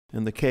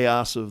and the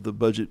chaos of the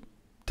budget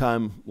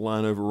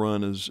timeline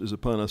overrun is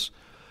upon us.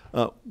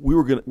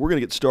 We're gonna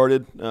get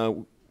started.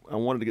 I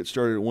wanted to get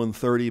started at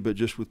 1:30, but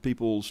just with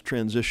people's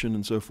transition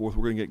and so forth,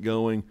 we're gonna get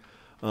going.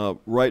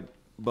 Right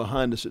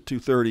behind us at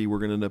 2:30, we're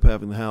gonna end up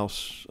having the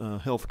House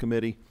Health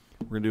Committee.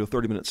 We're gonna do a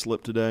 30-minute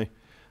slip today.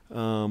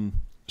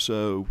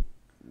 So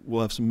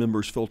we'll have some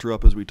members filter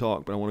up as we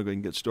talk, but I want to go ahead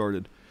and get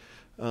started.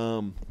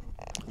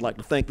 I'd like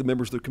to thank the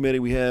members of the committee.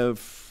 We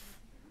have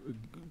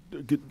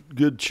a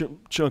good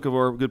chunk of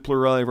our, good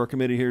plurality of our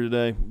committee here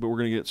today, but we're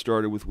going to get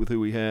started with who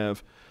we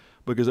have.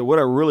 Because what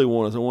I really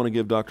want is I want to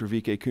give Dr.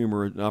 V.K.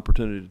 Coomer an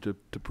opportunity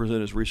to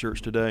present his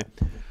research today.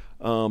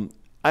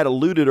 I'd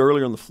alluded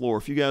earlier on the floor,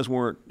 if you guys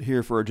weren't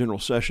here for our general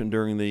session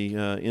during the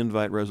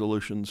invite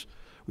resolutions,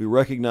 we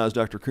recognized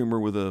Dr.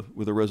 Coomer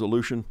with a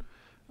resolution.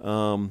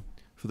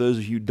 For those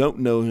of you who don't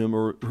know him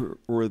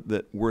or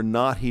that were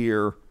not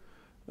here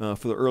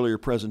for the earlier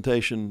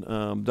presentation,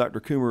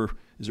 Dr. Coomer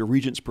is a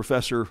Regents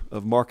Professor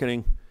of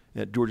Marketing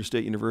at Georgia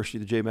State University,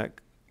 the J.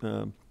 Mack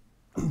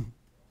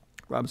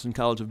Robinson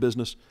College of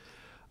Business,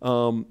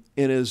 and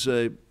is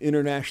an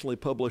internationally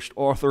published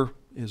author,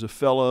 is a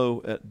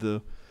fellow at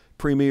the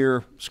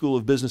Premier School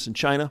of Business in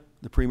China,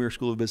 the Premier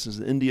School of Business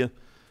in India,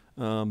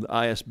 the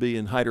ISB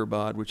in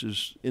Hyderabad, which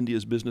is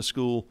India's business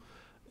school.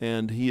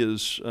 And he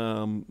has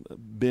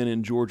been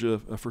in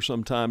Georgia for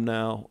some time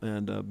now,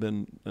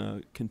 and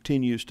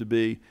continues to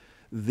be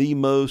the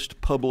most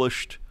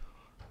published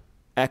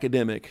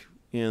academic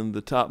in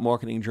the top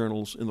marketing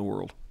journals in the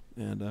world.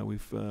 And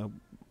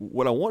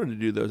what I wanted to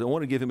do though is I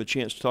want to give him a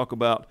chance to talk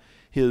about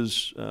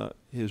his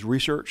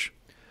research.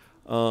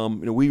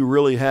 We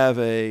really have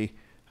a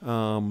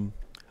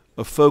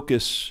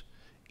focus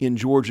in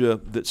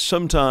Georgia that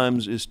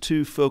sometimes is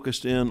too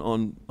focused in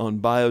on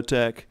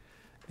biotech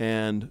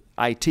and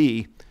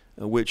IT,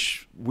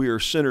 which we are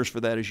centers for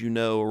that, as you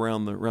know,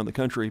 around the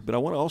country. But I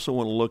also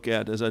want to look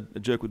at, as I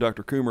joke with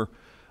Dr. Coomer,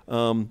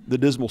 the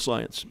dismal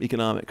science,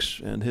 economics,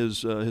 and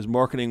his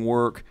marketing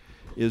work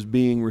is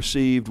being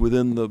received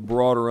within the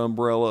broader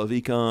umbrella of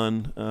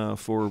econ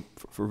for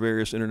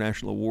various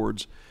international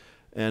awards.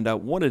 And I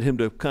wanted him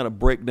to kind of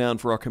break down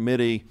for our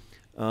committee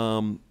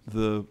kind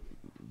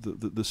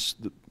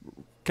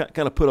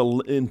of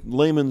put in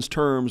layman's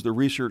terms the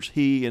research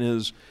he and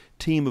his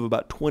team of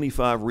about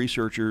 25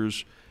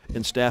 researchers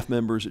and staff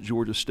members at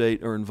Georgia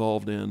State are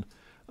involved in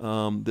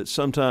that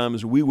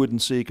sometimes we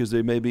wouldn't see because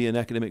they may be in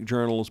academic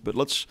journals. But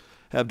let's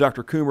have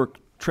Dr. Coomer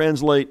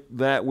translate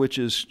that which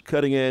is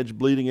cutting edge,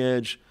 bleeding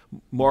edge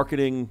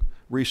marketing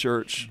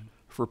research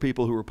for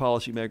people who are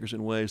policymakers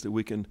in ways that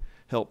we can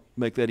help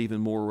make that even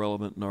more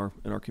relevant in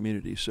our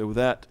communities. So with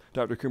that,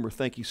 Dr. Coomer,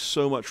 thank you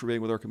so much for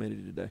being with our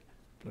committee today.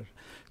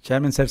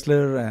 Chairman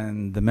Setzler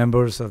and the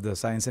members of the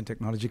Science and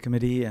Technology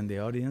Committee and the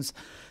audience,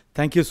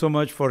 thank you so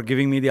much for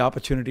giving me the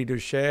opportunity to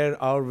share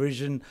our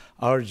vision,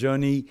 our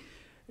journey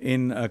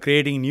in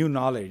creating new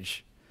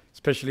knowledge,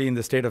 especially in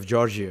the state of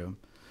Georgia.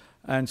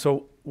 And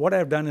so what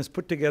I've done is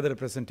put together a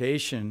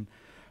presentation.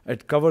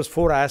 It covers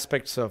 4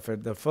 aspects of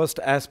it. The first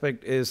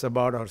aspect is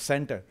about our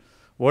center.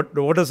 What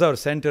does our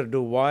center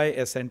do? Why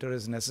a center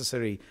is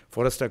necessary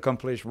for us to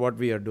accomplish what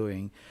we are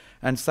doing?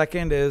 And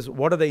second is,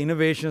 what are the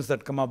innovations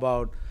that come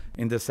about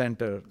in the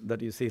center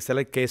that you see,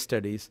 select case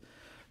studies.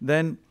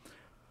 Then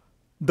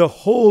the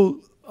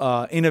whole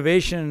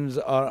innovations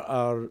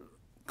are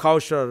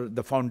couched, or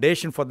the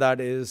foundation for that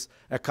is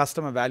a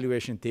custom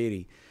evaluation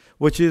theory,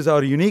 which is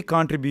our unique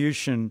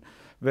contribution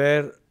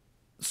where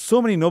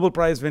so many Nobel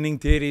Prize winning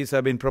theories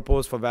have been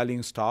proposed for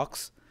valuing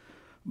stocks,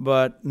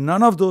 but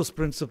none of those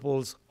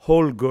principles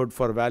hold good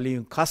for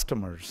valuing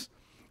customers.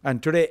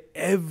 And today,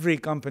 every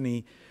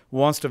company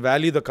wants to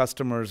value the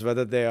customers,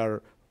 whether they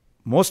are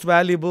most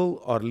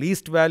valuable or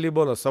least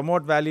valuable or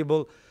somewhat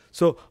valuable.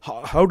 So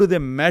how do they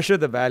measure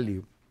the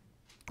value?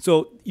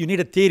 So you need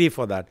a theory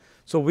for that.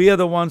 So we are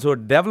the ones who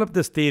developed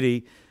this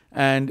theory,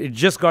 and it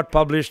just got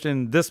published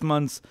in this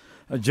month's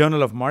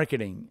Journal of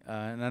Marketing.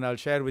 And I'll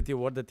share with you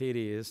what the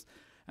theory is.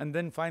 And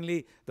then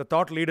finally, the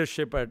thought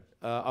leadership at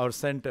our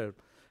center.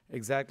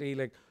 Exactly,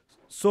 like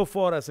so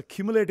far as a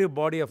cumulative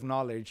body of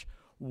knowledge,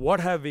 what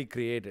have we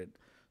created?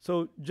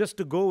 So just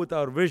to go with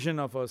our vision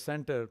of our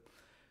center,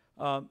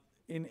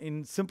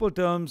 in simple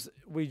terms,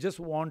 we just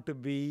want to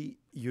be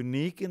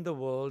unique in the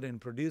world in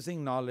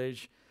producing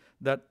knowledge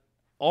that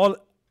all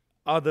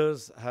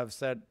others have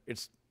said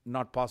it's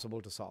not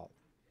possible to solve.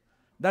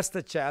 That's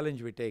the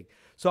challenge we take.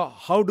 So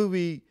how do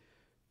we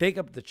take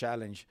up the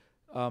challenge?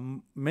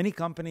 Many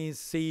companies,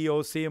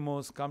 CEOs,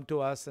 CMOs come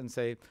to us and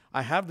say,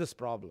 I have this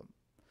problem.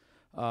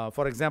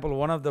 For example,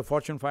 one of the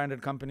Fortune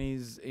 500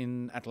 companies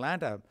in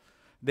Atlanta,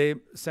 they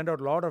send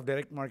out a lot of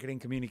direct marketing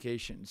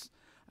communications.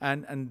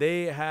 And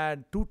they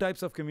had 2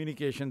 types of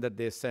communication that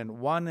they send.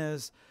 One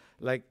is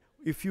like,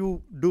 if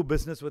you do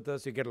business with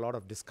us, you get a lot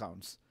of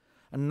discounts.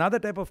 Another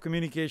type of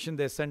communication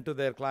they sent to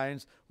their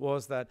clients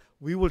was that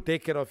we will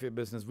take care of your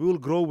business. We will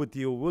grow with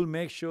you. We'll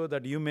make sure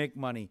that you make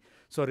money.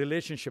 So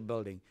relationship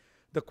building.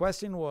 The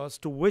question was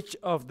to which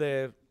of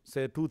their,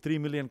 say, 2-3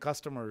 million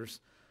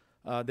customers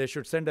they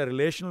should send a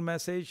relational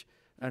message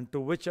and to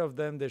which of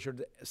them they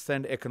should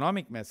send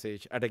economic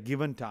message at a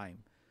given time.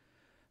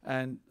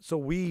 And so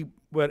we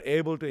were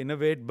able to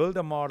innovate, build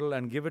a model,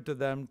 and give it to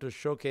them to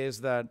showcase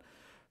that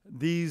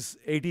these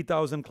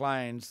 80,000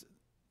 clients,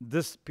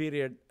 this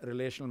period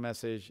relational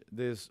message,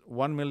 this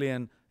 1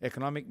 million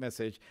economic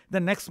message, the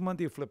next month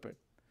you flip it.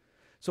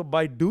 So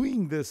by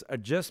doing this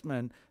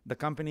adjustment, the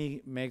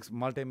company makes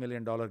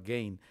multi-million-dollar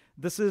gain.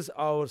 This is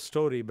our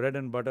story, bread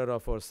and butter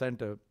of our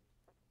center.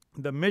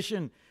 The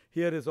mission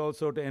here is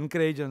also to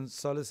encourage and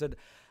solicit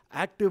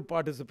active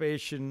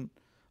participation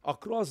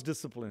across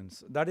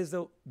disciplines. That is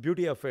the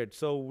beauty of it.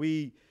 So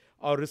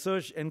our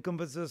research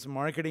encompasses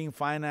marketing,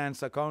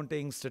 finance,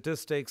 accounting,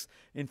 statistics,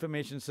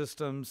 information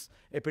systems,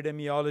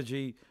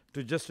 epidemiology,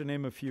 just to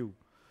name a few.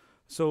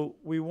 So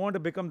we want to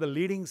become the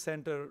leading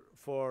center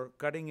for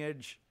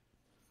cutting-edge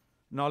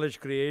knowledge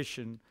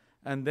creation.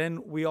 And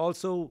then we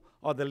also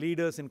are the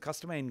leaders in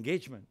customer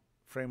engagement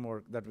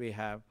framework that we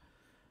have.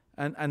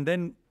 And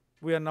then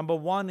we are number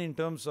one in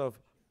terms of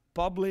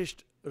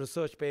published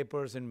research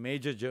papers in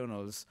major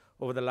journals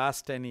over the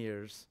last 10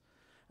 years.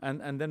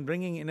 And then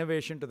bringing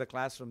innovation to the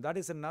classroom. That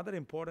is another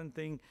important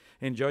thing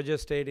in Georgia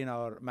State in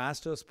our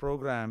master's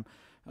program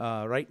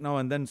right now,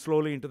 and then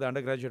slowly into the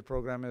undergraduate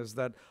program, is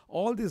that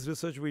all this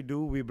research we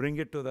do, we bring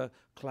it to the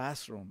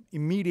classroom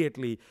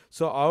immediately.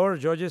 So our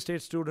Georgia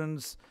State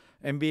students,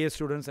 MBA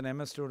students and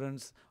MS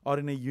students are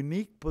in a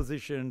unique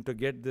position to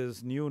get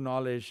this new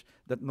knowledge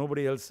that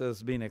nobody else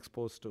has been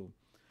exposed to.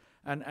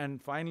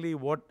 And finally,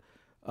 what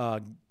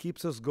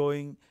keeps us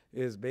going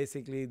is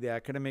basically the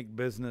academic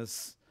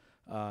business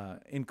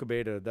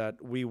incubator,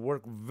 that we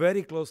work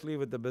very closely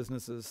with the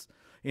businesses.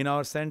 In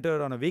our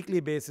center, on a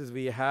weekly basis,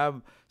 we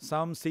have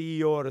some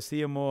CEO or a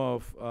CMO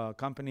of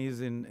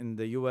companies in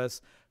the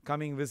US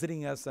coming,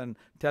 visiting us and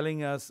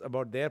telling us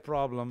about their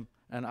problem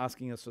and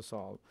asking us to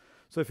solve.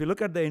 So if you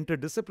look at the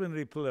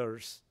interdisciplinary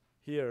pillars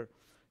here,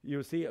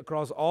 you see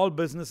across all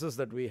businesses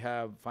that we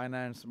have,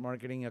 finance,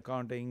 marketing,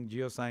 accounting,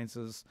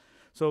 geosciences.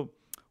 So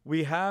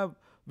we have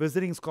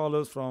visiting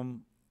scholars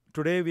from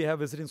Today, we have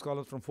visiting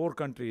scholars from 4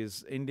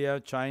 countries, India,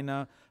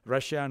 China,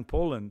 Russia, and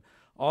Poland,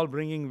 all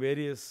bringing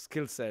various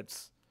skill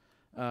sets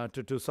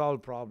to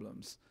solve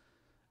problems.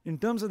 In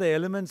terms of the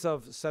elements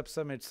of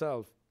CEPSUM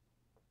itself,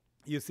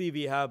 you see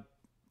we have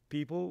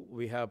people,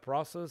 we have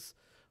process,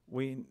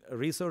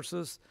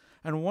 resources,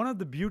 and one of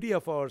the beauty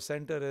of our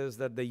center is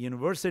that the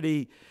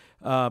university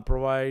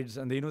provides,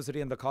 and the university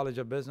and the College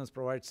of Business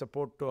provide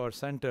support to our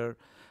center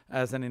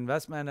as an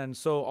investment, and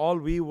so all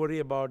we worry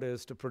about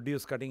is to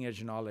produce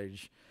cutting-edge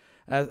knowledge.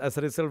 As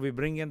a result, we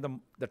bring in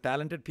the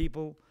talented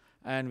people,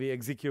 and we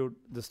execute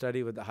the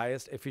study with the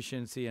highest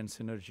efficiency and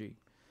synergy.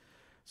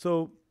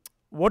 So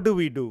what do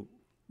we do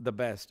the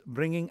best?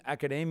 Bringing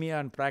academia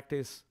and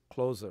practice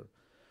closer.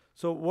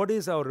 So what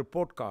is our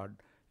report card?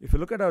 If you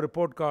look at our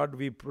report card,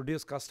 we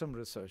produce custom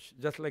research,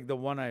 just like the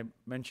one I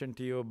mentioned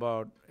to you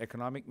about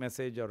economic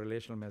message or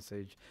relational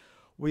message.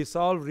 We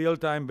solve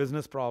real-time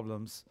business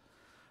problems,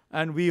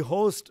 and we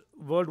host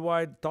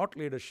worldwide thought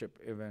leadership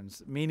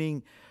events,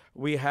 meaning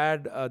we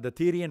had the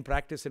Theory and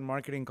Practice in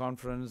Marketing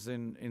conference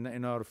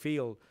in our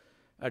field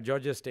at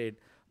Georgia State.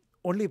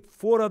 Only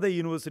 4 other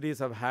universities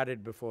have had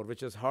it before,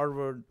 which is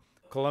Harvard,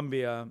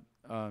 Columbia,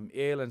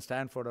 Yale, and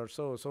Stanford or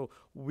so. So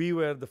we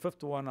were the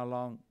 5th one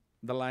along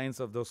the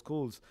lines of those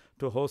schools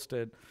to host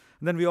it.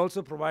 And then we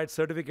also provide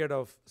certificate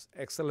of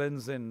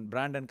excellence in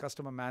brand and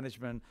customer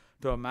management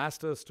to our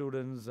master's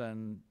students,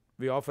 and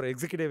we offer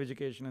executive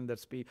education in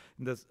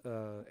this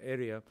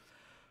area.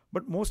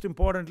 But most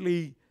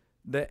importantly,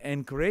 the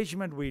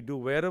encouragement we do,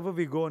 wherever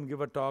we go and give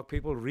a talk,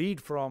 people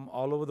read from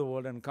all over the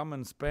world and come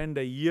and spend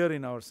a year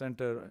in our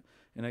center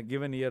in a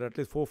given year, at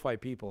least 4 or 5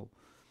 people.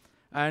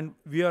 And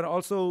we are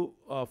also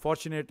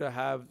fortunate to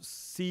have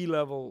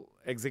C-level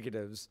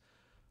executives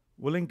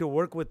willing to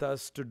work with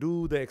us to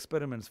do the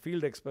experiments,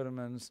 field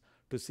experiments,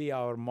 to see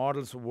our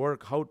models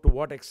work, to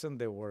what extent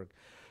they work.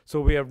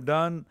 So we have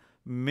done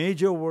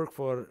major work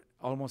for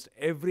almost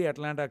every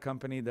Atlanta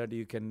company that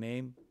you can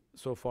name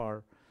so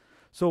far.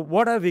 So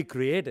what have we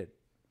created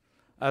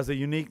as a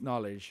unique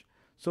knowledge?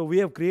 So we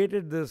have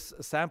created this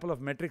sample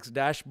of metrics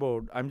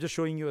dashboard. I'm just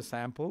showing you a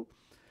sample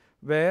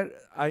where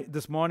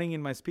this morning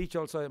in my speech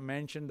also I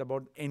mentioned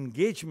about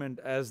engagement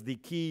as the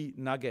key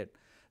nugget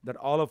that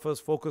all of us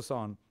focus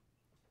on.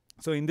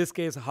 So in this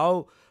case,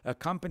 how a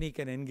company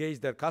can engage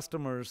their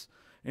customers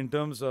in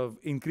terms of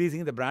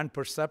increasing the brand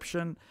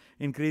perception,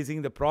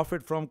 increasing the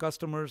profit from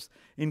customers,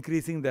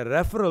 increasing the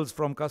referrals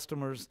from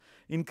customers,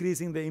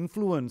 increasing the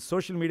influence,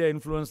 social media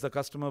influence the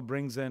customer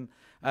brings in,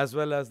 as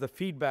well as the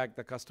feedback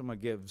the customer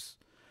gives.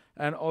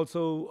 And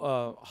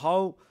also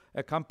how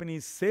a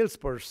company's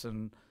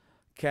salesperson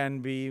can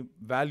be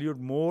valued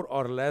more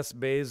or less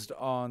based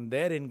on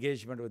their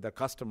engagement with the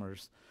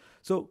customers.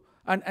 So,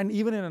 and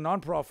even in a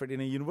nonprofit,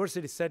 in a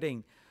university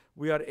setting,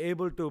 we are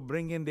able to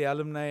bring in the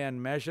alumni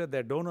and measure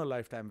their donor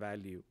lifetime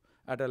value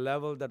at a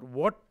level that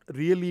what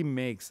really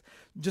makes,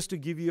 just to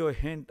give you a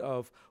hint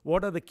of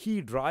what are the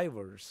key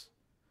drivers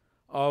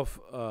of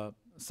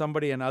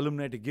somebody, an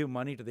alumni, to give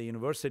money to the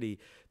university,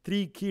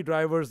 3 key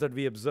drivers that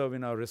we observe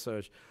in our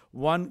research.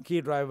 One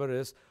key driver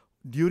is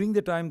during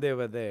the time they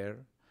were there,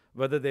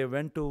 whether they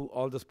went to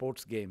all the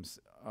sports games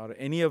or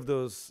any of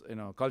those,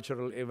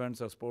 cultural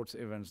events or sports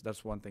events.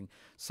 That's one thing.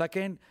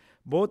 Second,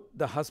 both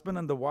the husband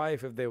and the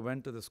wife, if they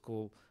went to the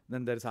school,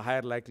 then there is a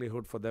higher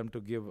likelihood for them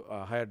to give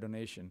a higher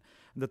donation.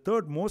 And the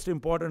third most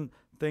important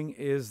thing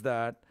is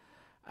that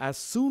as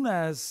soon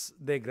as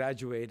they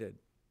graduated,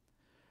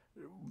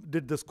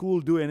 did the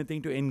school do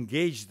anything to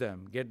engage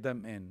them, get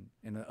them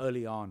in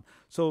early on?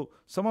 So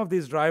some of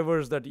these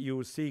drivers that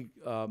you see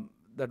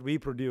that we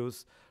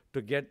produce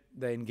to get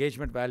the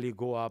engagement value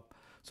go up.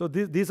 So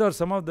these are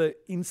some of the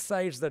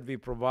insights that we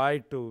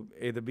provide to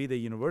either be the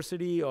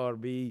university or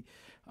be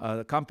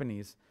the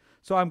companies.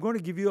 So I'm going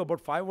to give you about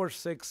 5 or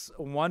 6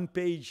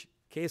 one-page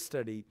case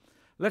study.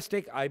 Let's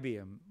take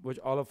IBM, which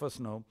all of us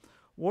know.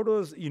 What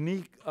was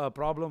unique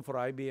problem for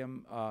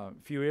IBM a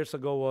few years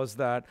ago was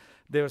that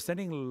they were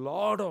sending a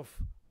lot of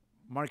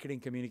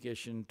marketing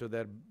communication to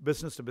their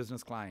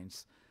business-to-business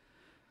clients.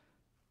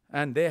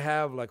 And they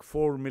have like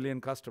 4 million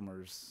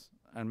customers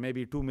and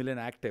maybe 2 million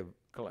active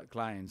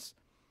clients.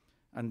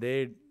 And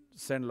they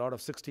send a lot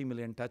of 60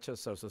 million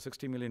touches, or so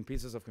 60 million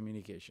pieces of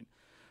communication.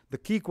 The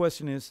key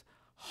question is,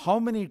 how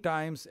many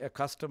times a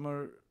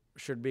customer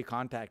should be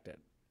contacted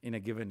in a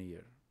given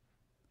year?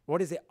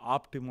 What is the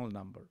optimal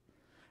number?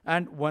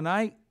 And when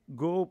I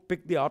go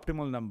pick the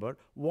optimal number,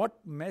 what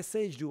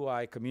message do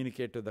I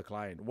communicate to the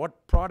client?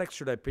 What products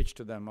should I pitch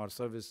to them or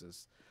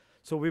services?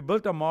 So we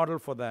built a model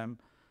for them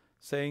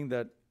saying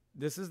that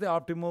this is the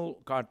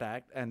optimal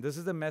contact and this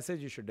is the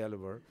message you should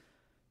deliver.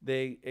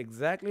 They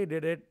exactly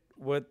did it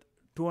with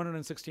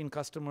 216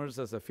 customers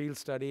as a field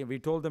study. We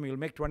told them you'll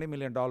make $20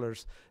 million.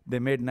 They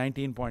made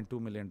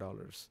 $19.2 million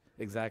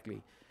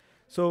exactly.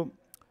 So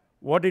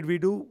what did we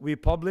do? We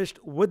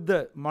published with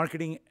the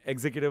marketing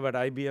executive at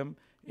IBM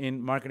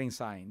in Marketing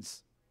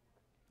Science.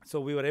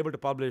 So we were able to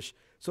publish.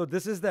 So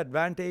this is the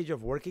advantage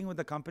of working with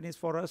the companies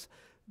for us,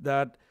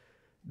 that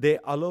they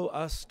allow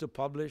us to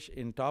publish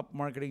in top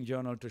marketing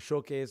journal to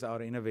showcase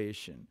our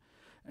innovation.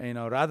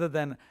 Rather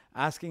than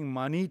asking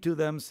money to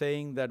them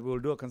saying that we'll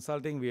do a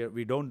consulting,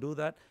 we don't do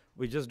that.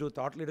 We just do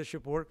thought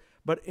leadership work.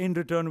 But in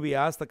return, we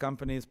ask the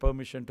companies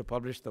permission to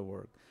publish the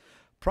work.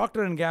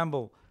 Procter &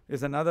 Gamble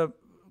is another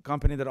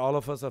company that all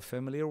of us are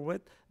familiar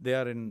with. They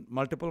are in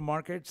multiple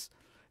markets.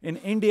 In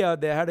India,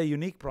 they had a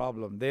unique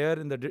problem. They are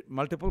in the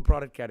multiple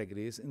product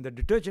categories. In the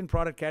detergent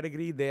product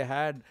category, they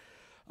had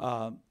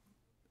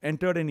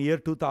entered in year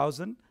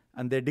 2000,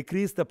 and they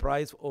decreased the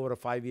price over a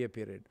 5-year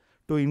period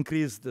to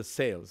increase the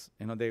sales.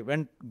 They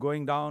went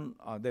going down.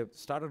 They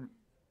started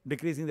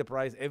decreasing the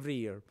price every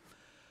year.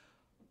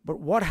 But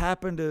what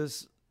happened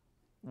is,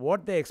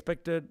 what they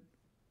expected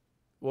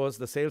was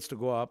the sales to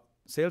go up.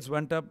 Sales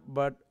went up,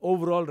 but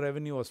overall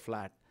revenue was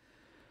flat.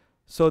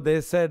 So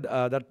they said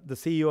that the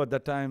CEO at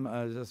that time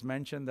just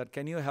mentioned that,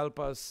 can you help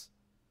us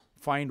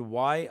find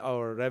why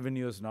our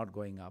revenue is not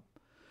going up?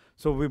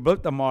 So we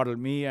built the model.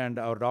 Me and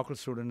our doctoral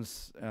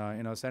students,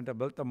 center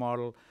built the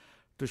model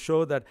to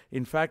show that,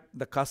 in fact,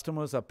 the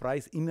customers are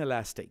price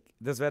inelastic.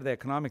 This is where the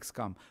economics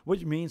come,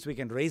 which means we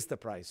can raise the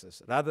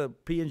prices. Rather,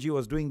 P&G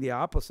was doing the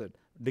opposite,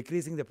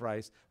 decreasing the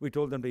price. We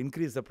told them to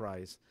increase the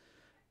price.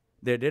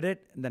 They did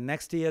it. The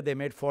next year, they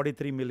made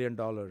 $43 million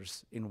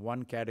in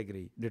one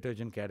category,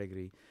 detergent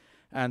category.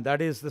 And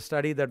that is the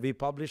study that we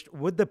published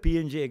with the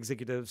P&G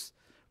executives,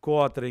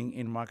 co-authoring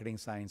in Marketing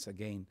Science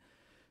again.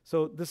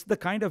 So this is the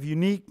kind of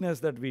uniqueness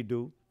that we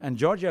do. And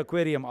Georgia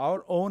Aquarium,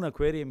 our own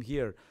aquarium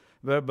here,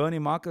 where Bernie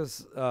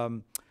Marcus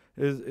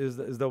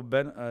is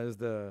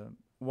the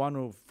one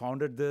who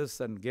founded this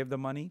and gave the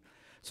money.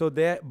 So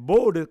their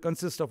board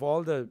consists of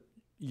all the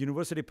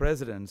university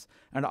presidents.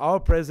 And our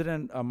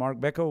president, Mark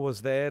Becker,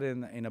 was there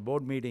in a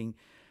board meeting.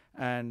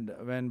 And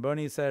when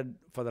Bernie said,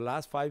 for the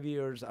last 5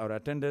 years, our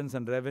attendance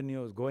and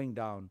revenue is going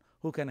down,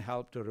 who can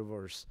help to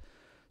reverse?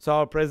 So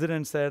our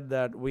president said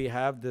that we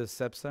have this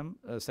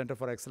CEPSM, Center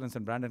for Excellence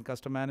in Brand and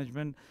Customer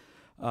Management.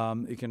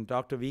 You can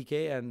talk to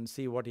VK and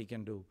see what he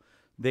can do.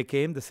 They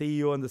came, the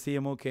CEO and the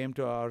CMO came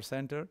to our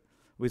center.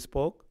 We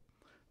spoke.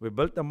 We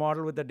built the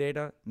model with the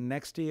data.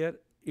 Next year,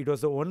 it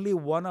was the only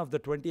one of the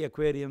 20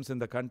 aquariums in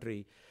the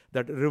country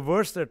that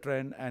reversed the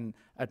trend, and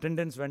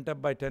attendance went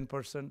up by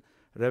 10%,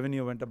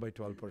 revenue went up by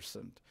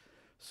 12%.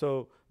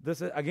 So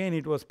this is, again,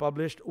 it was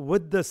published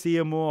with the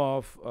CMO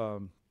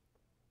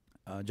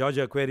of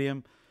Georgia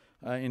Aquarium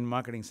in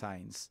Marketing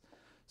Science.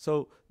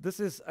 So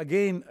this is,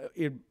 again,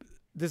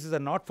 this is a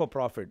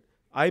not-for-profit.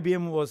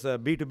 IBM was a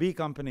B2B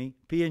company.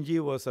 P&G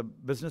was a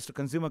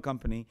business-to-consumer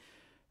company.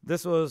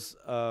 This was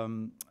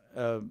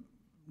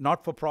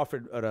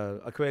not-for-profit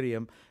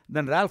aquarium.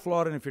 Then Ralph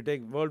Lauren, if you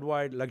take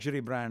worldwide luxury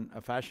brand,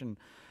 fashion.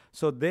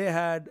 So they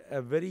had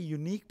a very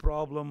unique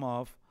problem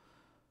of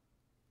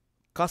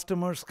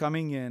customers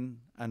coming in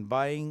and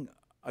buying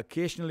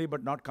occasionally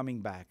but not coming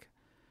back.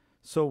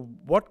 So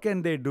what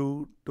can they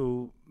do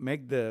to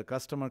make the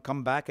customer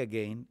come back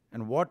again,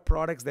 and what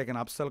products they can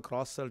upsell,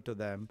 cross-sell to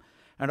them,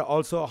 and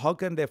also how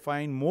can they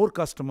find more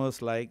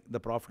customers like the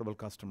profitable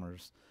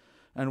customers.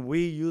 And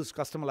we used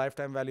customer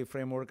lifetime value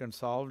framework and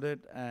solved it,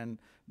 and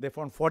they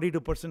found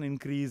 42%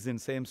 increase in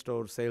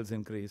same-store sales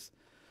increase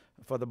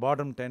for the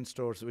bottom 10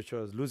 stores, which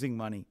was losing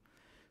money.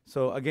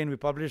 So again, we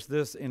published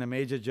this in a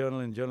major journal,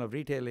 in Journal of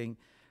Retailing,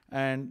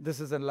 and this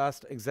is the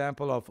last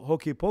example of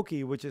Hokey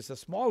Pokey, which is a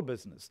small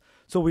business.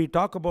 So we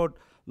talk about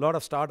a lot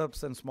of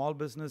startups and small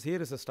business.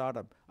 Here is a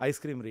startup, ice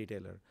cream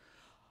retailer.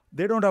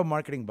 They don't have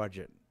marketing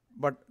budget,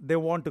 but they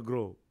want to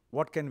grow.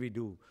 What can we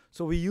do?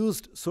 So we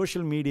used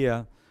social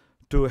media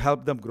to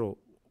help them grow.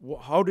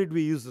 How did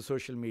we use the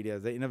social media,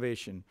 the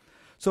innovation?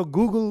 So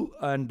Google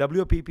and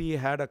WPP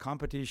had a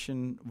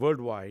competition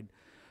worldwide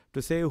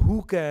to say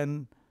who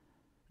can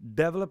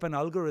develop an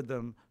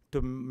algorithm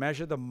to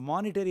measure the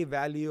monetary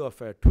value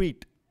of a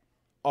tweet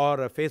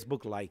or a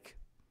Facebook like.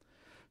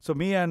 So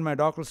me and my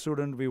doctoral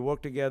student, we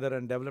worked together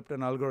and developed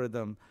an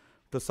algorithm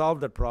to solve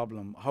that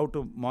problem, how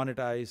to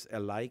monetize a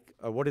like,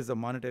 or what is the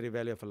monetary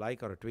value of a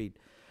like or a tweet.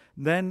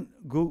 Then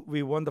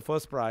we won the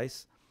first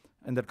prize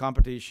in that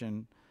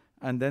competition,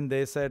 and then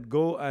they said,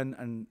 go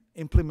and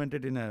implement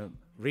it in a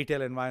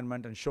retail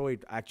environment and show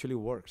it actually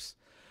works.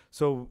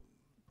 So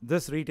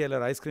this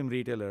retailer, ice cream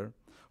retailer,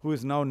 who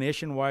is now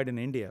nationwide in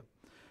India,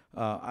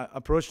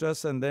 approached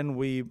us, and then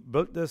we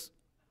built this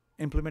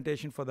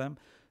implementation for them.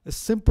 The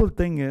simple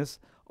thing is,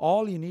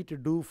 all you need to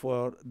do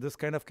for this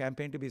kind of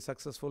campaign to be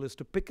successful is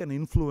to pick an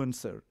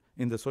influencer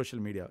in the social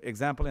media.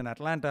 Example, in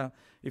Atlanta,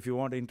 if you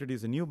want to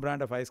introduce a new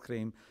brand of ice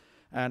cream,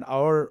 and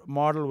our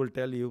model will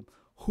tell you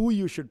who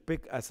you should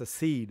pick as a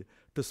seed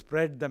to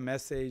spread the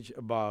message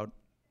about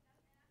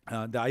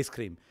the ice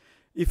cream.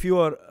 If you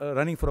are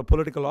running for a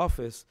political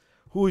office,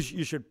 who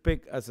you should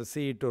pick as a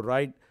seed to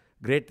write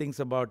great things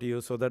about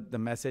you so that the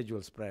message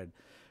will spread.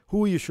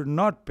 Who you should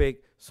not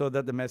pick so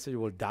that the message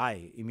will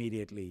die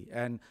immediately.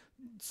 And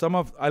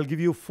I'll give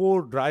you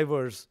 4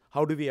 drivers.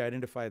 How do we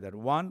identify that?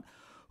 1,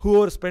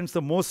 whoever spends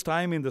the most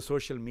time in the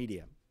social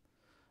media,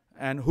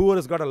 and whoever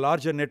has got a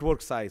larger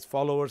network size,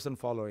 followers and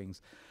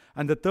followings.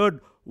 And the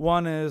third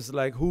one is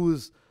like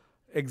who's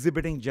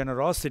exhibiting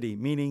generosity,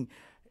 meaning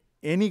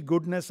any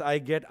goodness I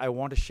get, I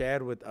want to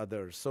share with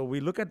others. So we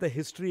look at the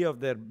history of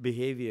their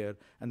behavior,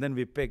 and then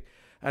we pick.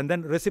 And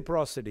then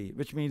reciprocity,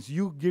 which means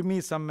you give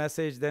me some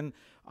message, then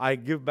I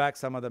give back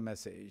some other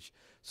message.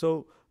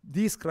 So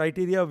these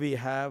criteria, we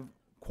have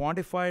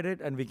quantified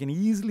it, and we can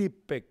easily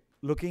pick,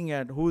 looking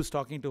at who is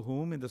talking to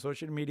whom in the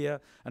social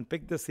media, and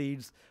pick the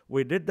seeds.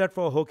 We did that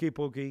for Hokey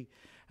Pokey,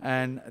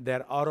 and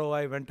their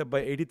ROI went up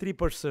by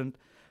 83%.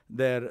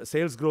 Their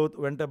sales growth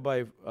went up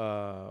by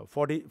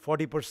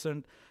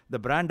 40%. The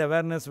brand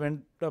awareness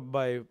went up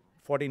by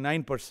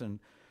 49%.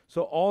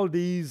 So all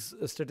these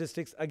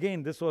statistics,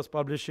 again, this was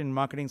published in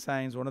Marketing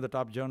Science, one of the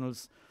top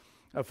journals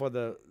for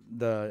the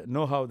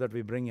know-how that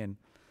we bring in.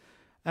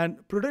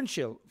 And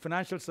Prudential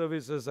Financial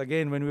Services,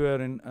 again, when we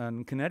were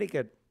in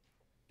Connecticut,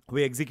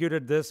 we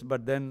executed this,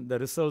 but then the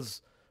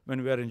results,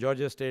 when we were in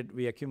Georgia State,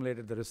 we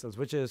accumulated the results,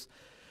 which is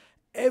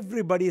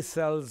everybody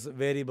sells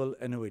variable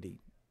annuity.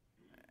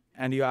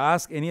 And you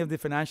ask any of the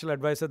financial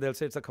advisor, they'll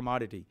say it's a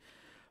commodity.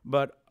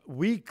 But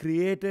we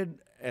created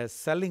a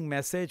selling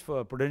message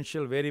for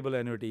Prudential variable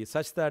annuity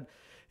such that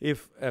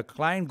if a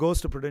client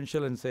goes to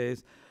Prudential and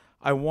says,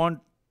 I want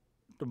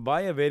to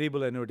buy a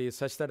variable annuity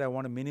such that I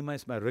want to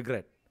minimize my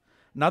regret.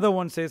 Another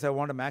one says, I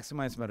want to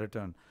maximize my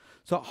return.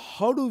 So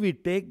how do we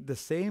take the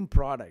same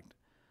product,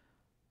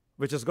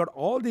 which has got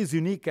all these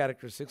unique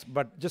characteristics,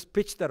 but just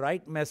pitch the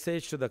right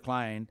message to the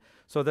client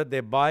so that they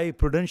buy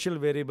Prudential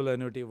variable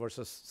annuity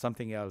versus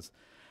something else?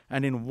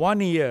 And in 1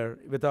 year,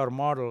 with our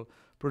model,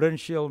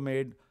 Prudential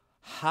made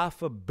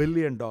 $500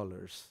 million,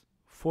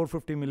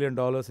 $450 million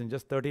in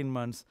just 13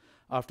 months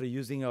after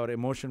using our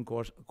emotion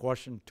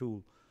quotient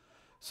tool.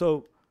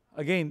 So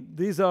again,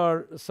 these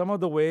are some of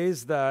the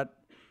ways that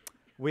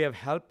we have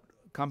helped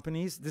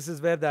companies. This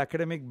is where the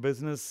academic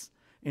business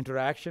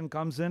interaction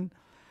comes in.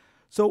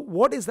 So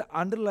what is the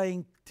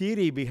underlying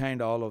theory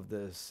behind all of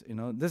this?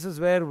 This is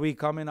where we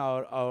come in.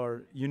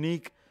 Our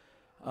unique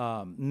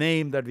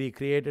name that we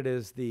created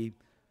is the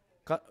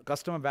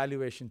customer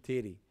valuation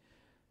theory.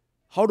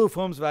 How do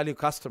firms value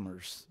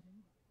customers?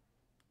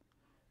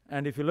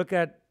 And if you look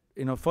at,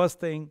 first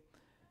thing,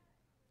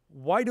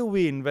 why do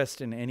we invest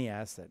in any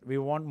asset? We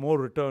want more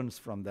returns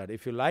from that.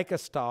 If you like a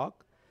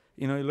stock,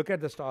 you look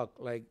at the stock,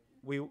 like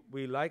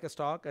we like a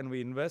stock and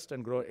we invest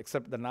and grow,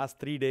 except the last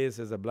 3 days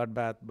is a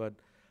bloodbath. But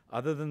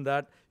other than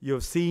that,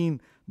 you've seen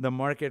the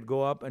market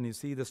go up and you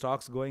see the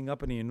stocks going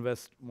up and you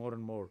invest more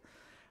and more.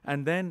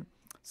 And then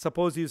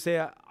suppose you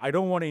say, I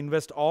don't want to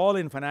invest all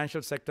in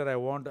financial sector. I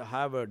want to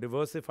have a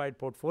diversified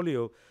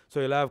portfolio.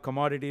 So you'll have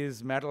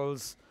commodities,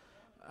 metals,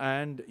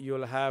 and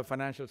you'll have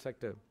financial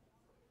sector.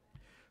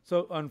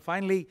 So, and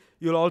finally,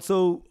 you'll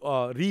also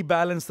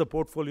rebalance the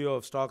portfolio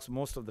of stocks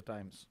most of the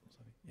times.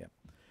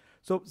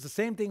 So it's the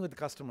same thing with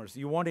customers.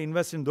 You want to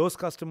invest in those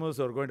customers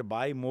who are going to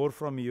buy more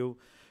from you.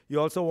 You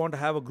also want to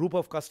have a group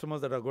of customers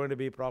that are going to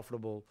be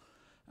profitable,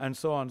 and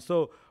so on.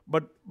 So,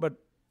 but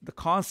the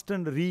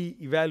constant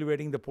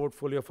re-evaluating the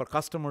portfolio for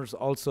customers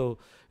also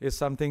is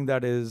something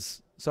that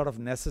is sort of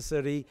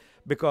necessary,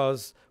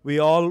 because we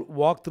all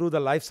walk through the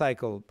life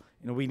cycle.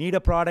 We need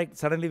a product,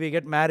 suddenly we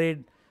get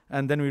married,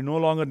 and then we no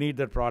longer need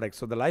that product.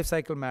 So the life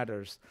cycle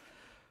matters.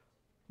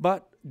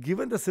 But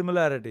given the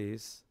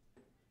similarities,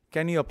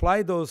 can you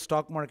apply those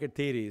stock market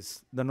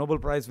theories, the Nobel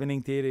Prize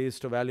winning theories,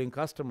 to valuing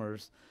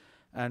customers?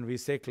 And we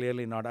say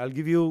clearly not. I'll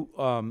give you,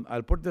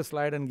 I'll put this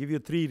slide and give you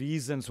three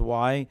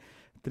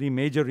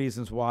major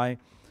reasons why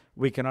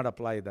we cannot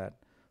apply that.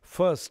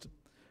 First,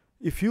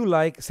 if you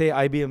like, say,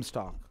 IBM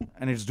stock,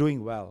 and it's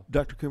doing well.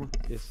 Dr. Coomer,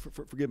 Yes.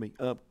 forgive me.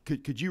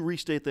 Could you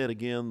restate that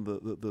again?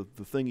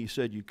 The thing you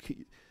said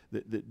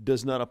that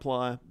does not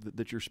apply,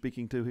 that you're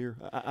speaking to here.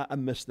 I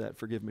missed that.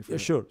 Forgive me for that.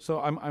 Sure. So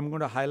I'm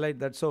going to highlight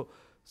that. So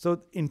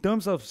in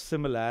terms of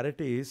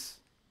similarities,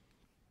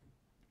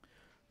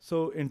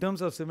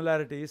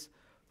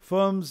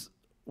 firms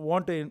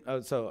want to.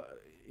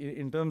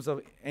 In terms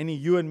of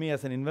you and me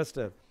as an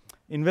investor,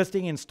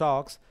 investing in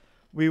stocks,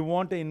 we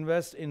want to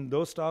invest in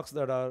those stocks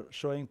that are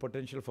showing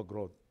potential for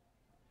growth.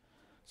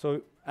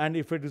 So, and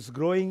if it is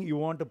growing, you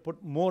want to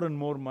put more and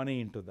more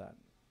money into that.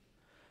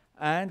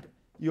 And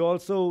you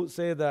also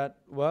say that,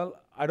 well,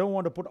 I don't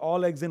want to put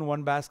all eggs in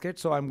one basket,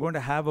 so I'm going to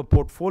have a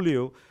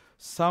portfolio,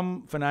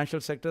 some financial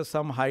sectors,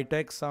 some high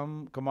tech,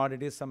 some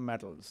commodities, some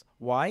metals.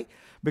 Why?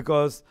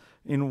 Because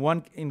in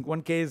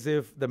one case,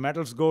 if the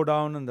metals go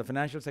down and the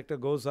financial sector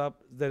goes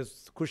up,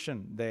 there's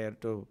cushion there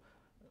to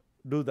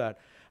do that.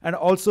 And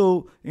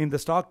also in the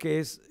stock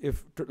case,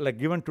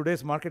 given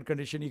today's market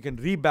condition, you can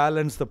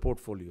rebalance the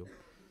portfolio.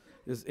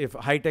 If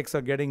high techs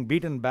are getting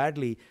beaten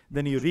badly,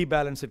 then you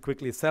rebalance it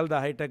quickly. Sell the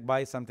high tech,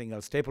 buy something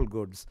else, staple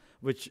goods,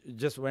 which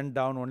just went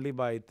down only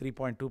by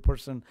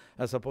 3.2%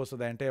 as opposed to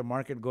the entire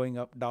market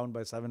going down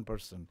by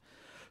 7%.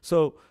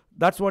 So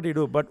that's what you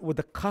do. But with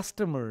the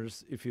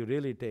customers, if you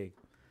really take,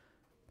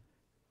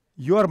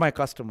 you are my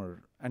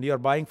customer and you are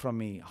buying from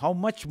me, how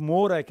much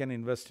more I can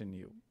invest in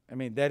you? I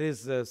mean, there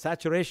is a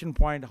saturation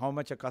point how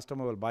much a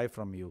customer will buy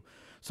from you.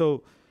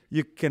 So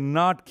you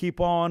cannot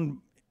keep on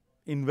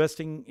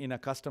investing in a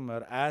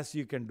customer as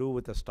you can do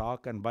with a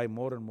stock and buy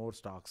more and more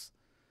stocks.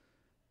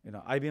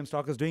 IBM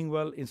stock is doing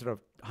well. Instead of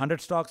 100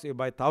 stocks, you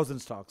buy 1,000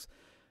 stocks.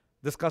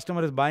 This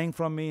customer is buying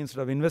from me.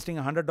 Instead of investing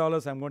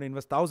 $100, I'm going to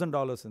invest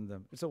 $1,000 in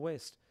them. It's a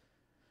waste,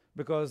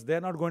 because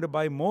they're not going to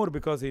buy more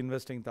because they're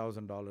investing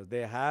 $1,000.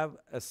 They have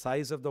a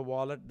size of the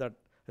wallet that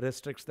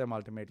restricts them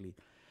ultimately.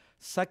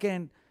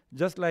 Second,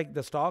 just like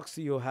the stocks,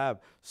 you have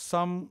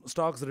some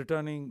stocks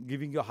returning,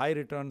 giving you high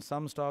returns,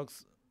 some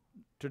stocks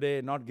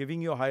today not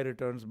giving you high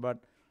returns, but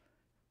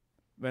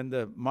when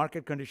the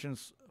market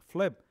conditions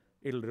flip,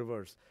 it'll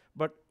reverse.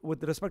 But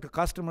with respect to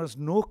customers,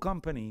 no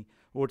company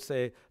would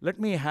say, let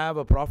me have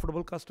a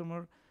profitable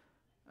customer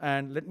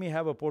and let me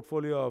have a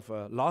portfolio of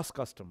a lost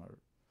customer.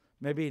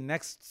 Maybe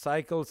next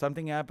cycle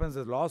something happens,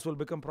 the loss will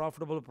become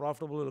profitable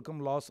will become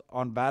loss.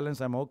 On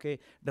balance, I'm okay.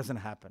 Doesn't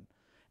happen.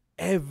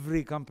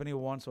 Every company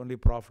wants only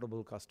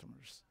profitable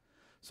customers.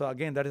 So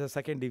again, that is a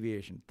second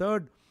deviation.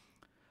 Third,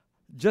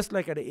 just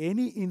like at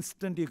any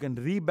instant, you can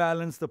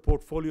rebalance the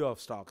portfolio of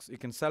stocks. You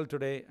can sell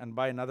today and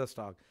buy another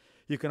stock.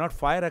 You cannot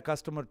fire a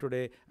customer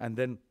today and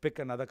then pick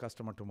another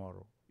customer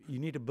tomorrow. You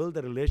need to build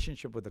a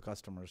relationship with the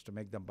customers to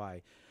make them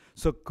buy.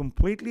 So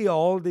completely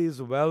all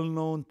these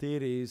well-known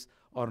theories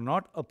are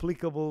not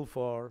applicable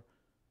for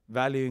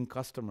valuing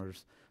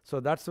customers.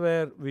 So that's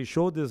where we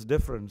show this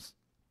difference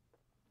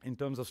in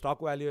terms of stock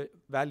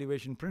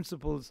valuation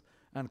principles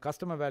and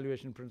customer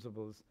valuation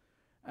principles.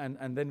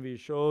 And then we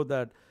show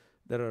that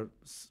there are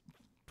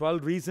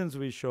 12 reasons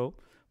we show,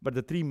 but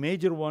the three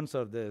major ones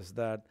are this,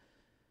 that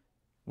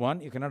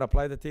one, you cannot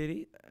apply the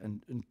theory,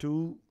 and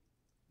two,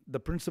 the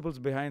principles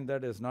behind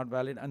that is not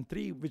valid, and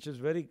three, which is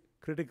very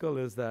critical,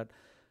 is that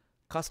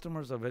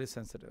customers are very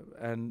sensitive.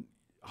 And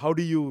how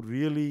do you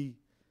really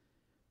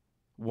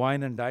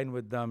wine and dine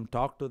with them,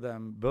 talk to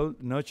them,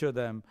 nurture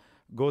them,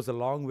 goes a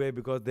long way,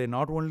 because they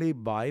not only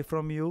buy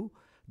from you,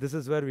 this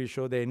is where we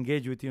show they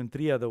engage with you in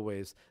three other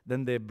ways.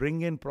 Then they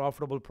bring in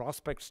profitable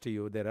prospects to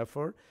you, they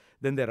refer,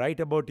 then they write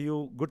about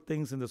you good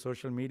things in the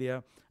social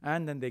media,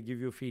 and then they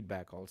give you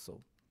feedback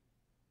also.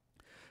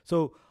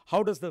 So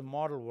how does the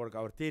model work?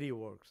 Our theory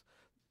works.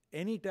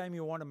 Anytime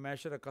you want to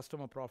measure a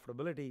customer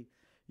profitability,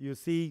 you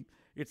see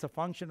it's a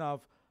function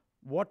of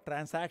what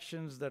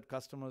transactions that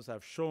customers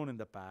have shown in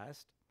the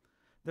past,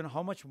 then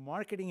how much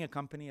marketing a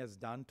company has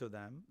done to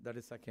them, that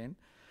is second,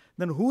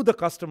 then who the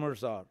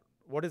customers are.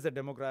 What is the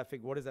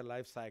demographic? What is the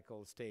life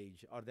cycle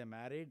stage? Are they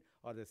married?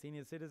 Are they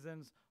senior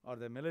citizens? Are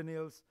they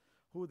millennials?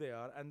 Who they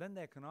are? And then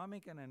the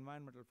economic and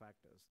environmental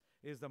factors.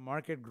 Is the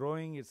market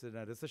growing? Is it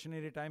a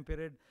recessionary time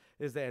period?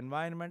 Is the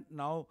environment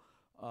now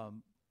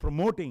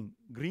promoting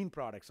green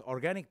products,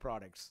 organic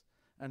products?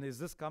 And is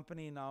this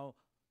company now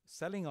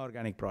selling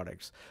organic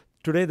products?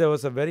 Today there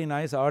was a very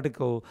nice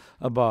article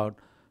about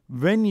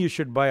when you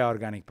should buy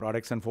organic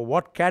products and for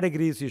what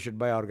categories you should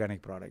buy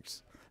organic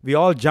products. We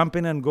all jump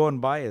in and go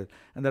and buy it.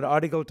 And that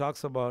article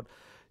talks about,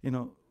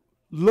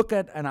 look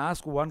at and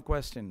ask one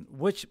question: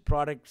 which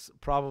products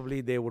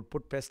probably they would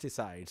put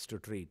pesticides to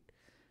treat?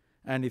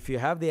 And if you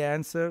have the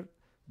answer,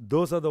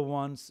 those are the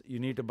ones you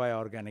need to buy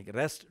organic.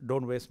 Rest,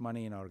 don't waste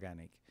money in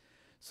organic.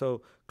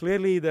 So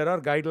clearly there are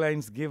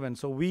guidelines given.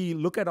 So we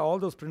look at all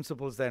those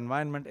principles, the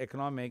environment,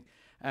 economic,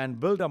 and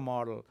build a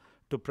model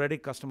to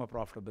predict customer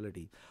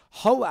profitability.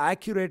 How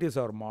accurate is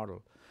our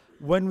model?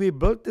 When we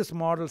built this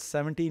model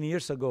 17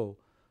 years ago,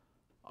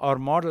 our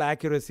model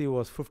accuracy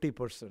was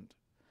 50%.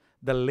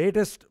 The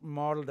latest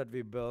model that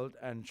we built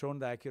and shown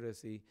the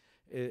accuracy,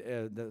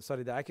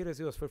 the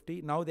accuracy was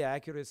 50. Now the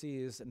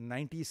accuracy is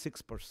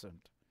 96%.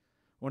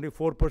 Only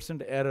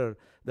 4% error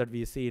that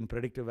we see in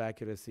predictive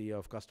accuracy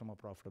of customer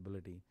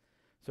profitability.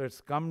 So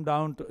it's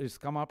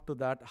come up to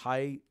that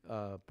high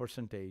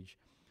percentage.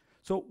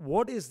 So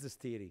what is this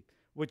theory,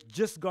 which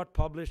just got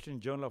published in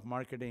Journal of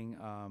Marketing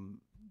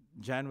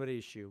January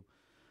issue?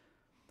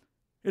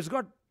 It's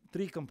got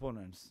 3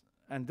 components.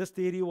 And this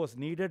theory was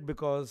needed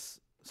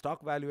because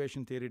stock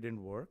valuation theory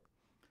didn't work.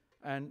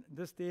 And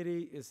this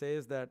theory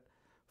says that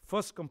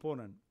first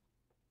component,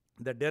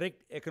 the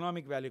direct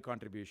economic value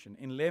contribution.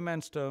 In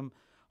layman's term,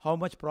 how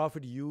much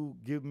profit you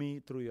give me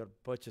through your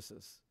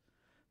purchases.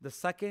 The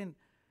second,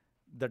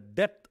 the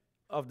depth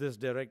of this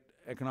direct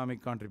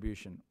economic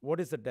contribution. What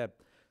is the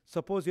depth?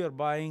 Suppose you're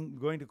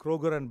going to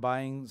Kroger and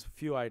buying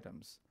few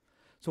items.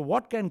 So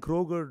what can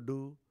Kroger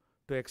do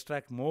to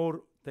extract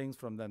more things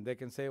from them? They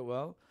can say,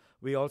 well,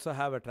 we also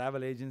have a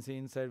travel agency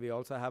inside. We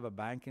also have a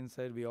bank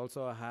inside. We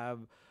also have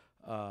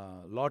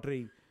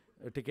lottery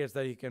tickets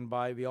that you can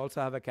buy. We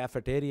also have a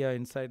cafeteria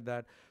inside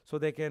that. So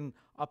they can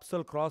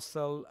upsell,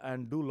 cross-sell,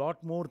 and do a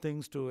lot more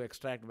things to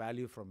extract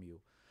value from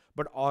you.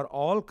 But are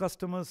all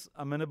customers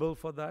amenable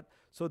for that?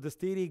 So this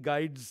theory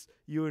guides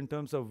you in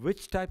terms of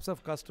which types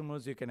of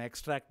customers you can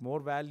extract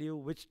more value,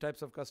 which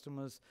types of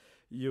customers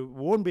you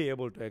won't be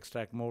able to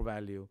extract more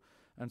value,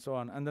 and so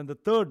on. And then the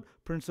third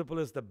principle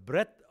is the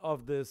breadth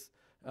of this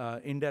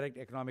indirect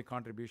economic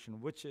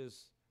contribution, which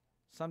is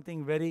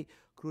something very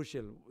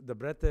crucial. The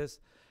breadth is,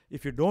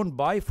 if you don't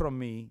buy from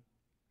me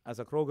as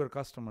a Kroger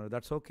customer,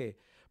 that's okay.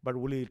 But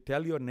will you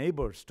tell your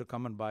neighbors to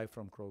come and buy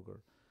from Kroger?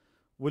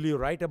 Will you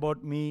write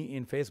about me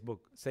in Facebook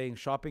saying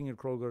shopping at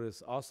Kroger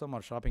is awesome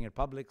or shopping at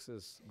Publix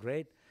is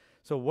great?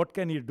 So what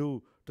can you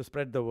do to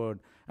spread the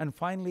word? And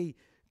finally,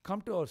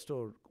 come to our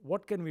store.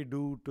 What can we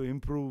do to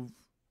improve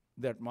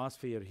the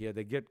atmosphere here?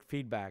 They get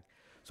feedback.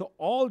 So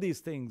all these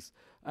things,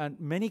 and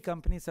many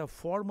companies have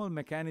formal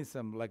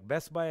mechanism, like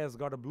Best Buy has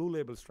got a blue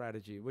label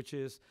strategy, which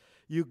is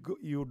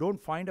you don't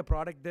find a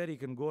product there, you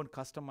can go and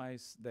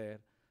customize there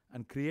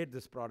and create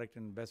this product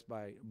in Best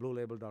Buy,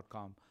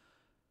 bluelabel.com.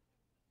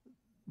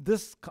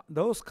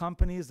 Those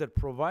companies that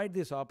provide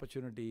this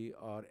opportunity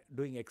are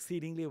doing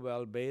exceedingly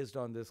well based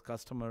on this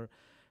customer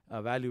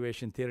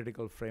valuation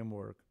theoretical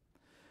framework.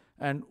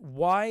 And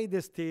why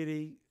this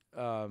theory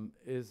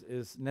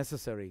is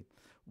necessary?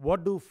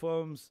 What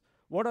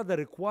are the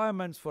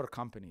requirements for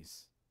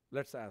companies?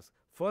 Let's ask.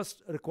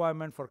 First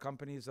requirement for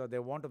companies are they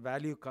want to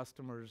value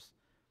customers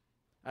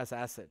as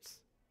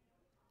assets.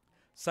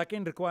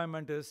 Second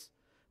requirement is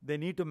they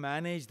need to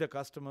manage the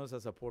customers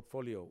as a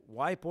portfolio.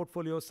 Why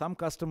portfolio? Some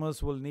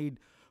customers will need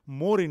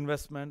more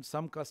investment.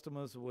 Some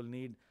customers will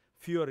need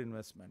fewer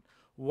investment.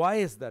 Why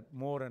is that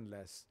more and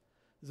less?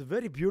 There's a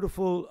very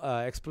beautiful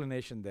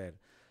explanation there.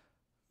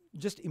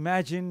 Just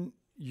imagine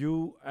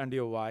you and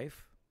your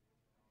wife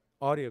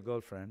or your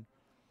girlfriend,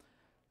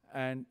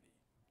 and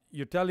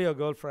you tell your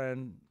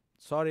girlfriend,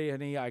 sorry,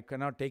 honey, I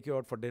cannot take you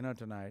out for dinner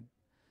tonight.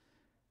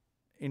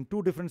 In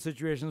 2 different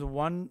situations,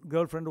 one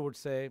girlfriend would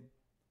say,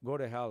 go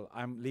to hell,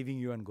 I'm leaving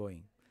you and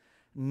going.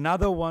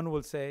 Another one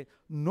will say,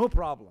 no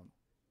problem,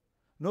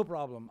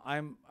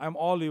 I'm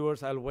all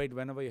yours, I'll wait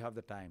whenever you have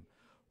the time.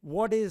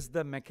 What is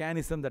the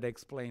mechanism that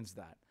explains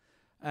that?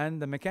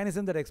 And the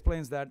mechanism that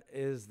explains that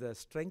is the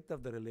strength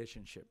of the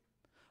relationship.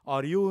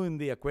 Are you in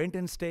the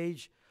acquaintance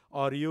stage?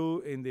 Are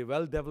you in the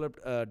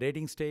well-developed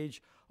dating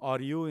stage?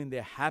 Are you in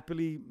the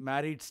happily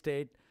married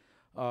state?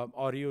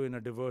 Are you in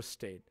a divorce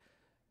state?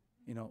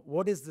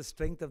 What is the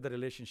strength of the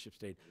relationship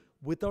state?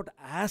 Without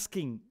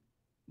asking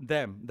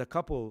them, the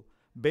couple,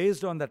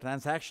 based on the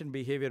transaction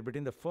behavior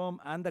between the firm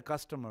and the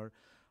customer,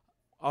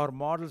 our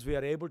models, we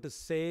are able to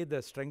say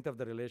the strength of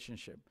the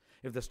relationship.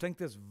 If the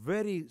strength is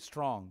very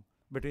strong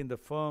between the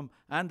firm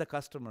and the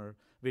customer,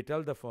 we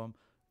tell the firm,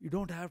 you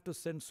don't have to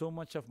send so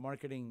much of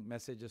marketing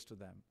messages to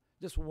them.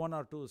 Just 1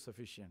 or 2 is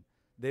sufficient.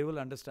 They will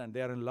understand.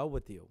 They are in love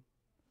with you.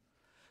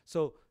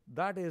 So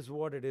that is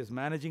what it is.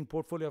 Managing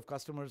portfolio of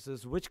customers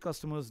is which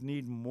customers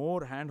need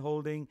more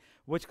hand-holding,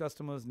 which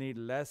customers need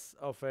less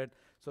of it.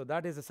 So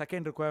that is the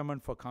second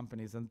requirement for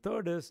companies. And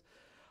third is,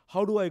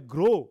 how do I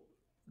grow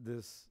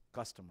this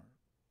customer?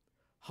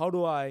 How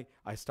do I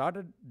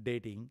started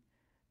dating,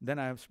 then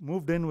I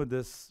moved in with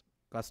this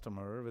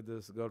customer, with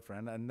this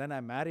girlfriend, and then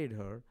I married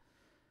her.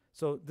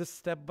 So this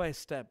step by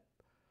step,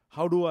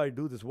 how do I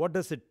do this? What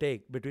does it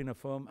take between a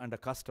firm and a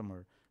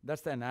customer?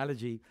 That's the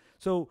analogy.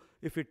 So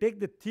if you take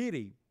the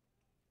theory,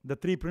 the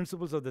 3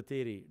 principles of the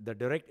theory, the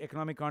direct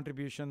economic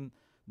contribution,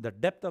 the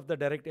depth of the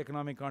direct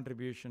economic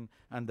contribution,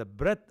 and the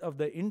breadth of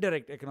the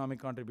indirect economic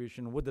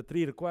contribution with the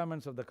 3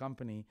 requirements of the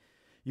company,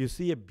 you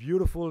see a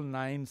beautiful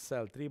 9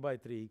 cell, 3 by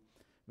 3,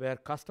 where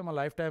customer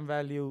lifetime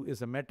value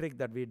is a metric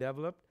that we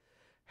developed,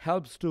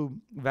 helps to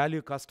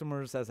value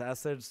customers as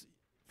assets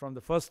from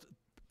the first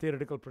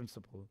theoretical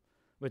principle,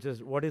 which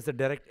is what is the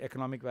direct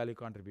economic value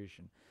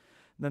contribution.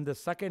 Then the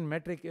second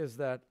metric is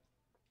that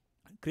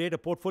create a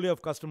portfolio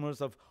of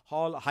customers of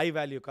all high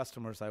value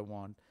customers I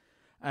want.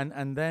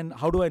 And then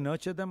how do I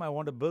nurture them? I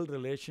want to build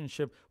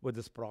relationship with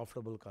these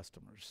profitable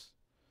customers.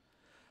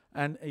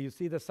 And you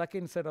see the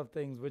second set of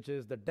things, which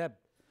is the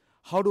depth.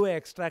 How do I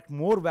extract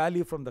more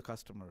value from the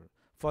customer?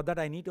 For that,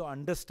 I need to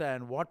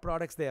understand what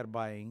products they are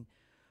buying,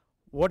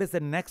 what is the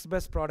next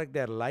best product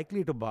they are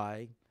likely to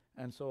buy,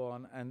 and so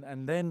on.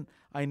 And then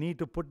I need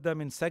to put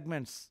them in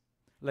segments.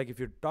 Like if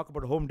you talk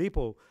about Home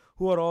Depot,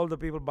 who are all the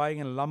people buying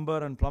in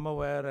lumber and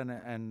plumberware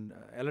and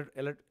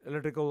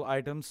electrical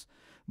items?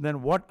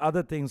 Then what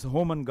other things,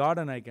 home and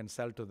garden, I can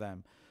sell to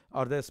them?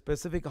 Are there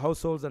specific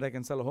households that I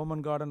can sell home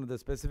and garden? Are there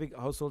specific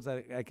households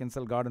that I can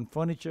sell garden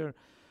furniture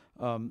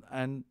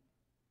and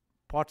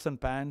pots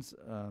and pans,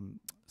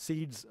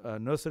 seeds,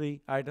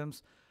 nursery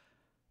items?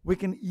 We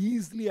can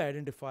easily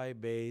identify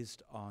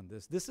based on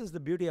this. This is the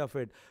beauty of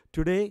it.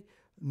 Today,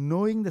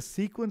 knowing the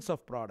sequence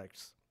of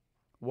products,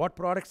 what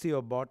products you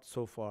have bought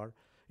so far,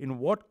 in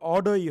what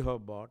order you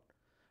have bought,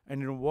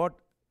 and in what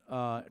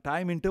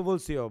time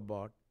intervals you have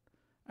bought,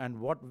 and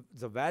what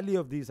the value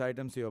of these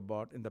items you have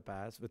bought in the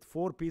past, with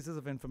 4 pieces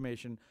of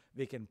information,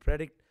 we can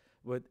predict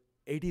with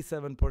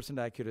 87%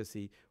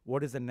 accuracy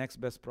what is the next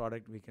best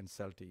product we can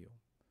sell to you.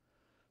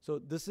 So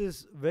this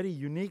is very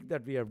unique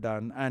that we have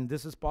done, and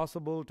this is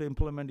possible to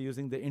implement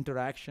using the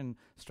interaction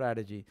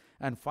strategy.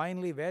 And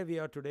finally, where we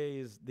are today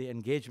is the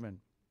engagement,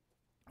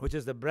 which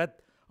is the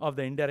breadth of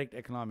the indirect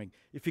economic.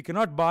 If you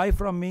cannot buy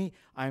from me,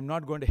 I'm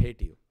not going to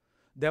hate you.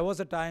 There was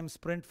a time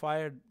Sprint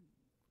fired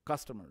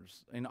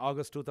customers in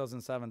August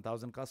 2007,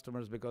 1,000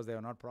 customers because they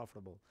are not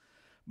profitable.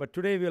 But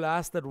today we'll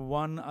ask that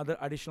one other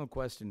additional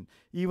question.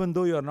 Even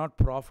though you are not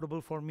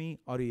profitable for me,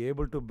 are you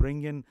able to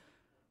bring in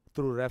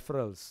through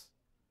referrals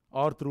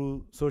or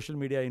through social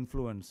media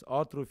influence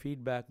or through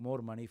feedback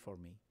more money for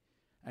me?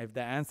 And if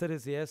the answer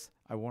is yes,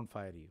 I won't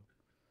fire you.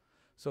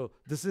 So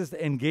this is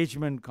the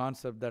engagement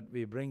concept that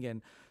we bring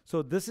in.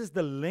 So this is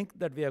the link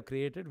that we have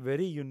created,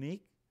 very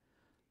unique,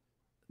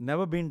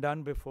 never been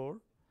done before.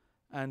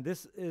 And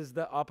this is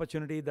the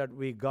opportunity that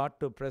we got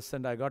to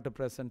present. I got to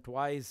present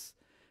twice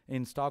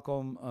in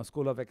Stockholm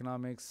School of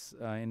Economics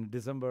in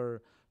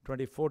December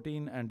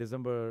 2014 and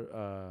December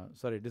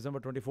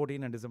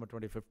 2014 and December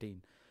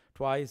 2015.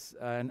 Twice.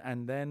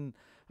 And then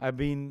I've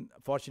been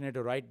fortunate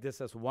to write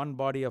this as one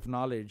body of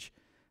knowledge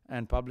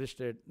and published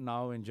it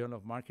now in Journal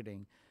of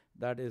Marketing.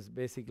 That is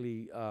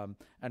basically,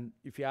 and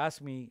if you ask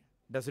me,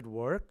 does it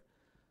work?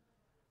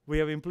 We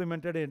have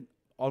implemented in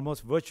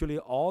almost virtually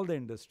all the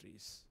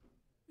industries.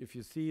 If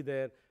you see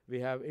there, we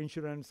have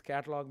insurance,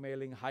 catalog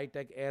mailing,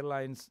 high-tech,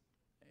 airlines,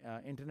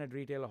 internet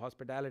retail,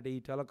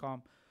 hospitality,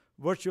 telecom.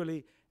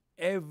 Virtually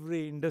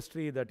every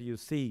industry that you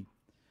see,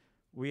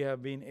 we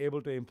have been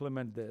able to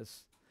implement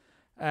this.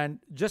 And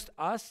just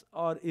us,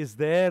 or is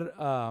there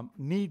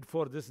need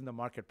for this in the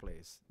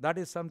marketplace? That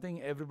is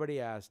something everybody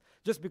asks.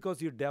 Just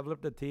because you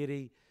developed a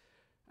theory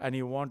and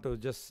you want to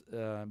just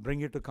bring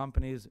it to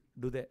companies,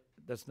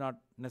 that's not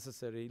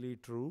necessarily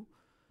true.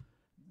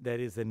 There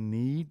is a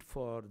need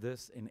for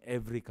this in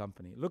every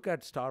company. Look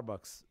at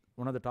Starbucks,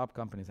 one of the top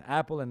companies,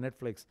 Apple and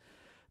Netflix.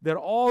 They're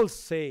all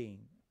saying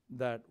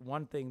that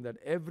one thing, that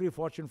every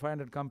Fortune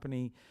 500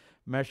 company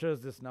measures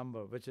this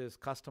number, which is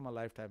customer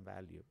lifetime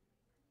value,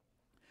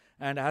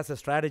 and has a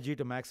strategy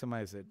to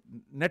maximize it.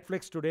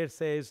 Netflix today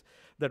says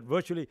that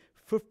virtually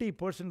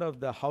 50%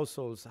 of the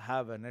households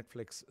have a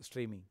Netflix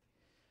streaming.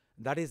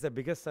 That is the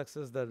biggest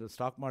success that the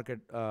stock market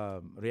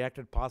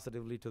reacted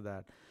positively to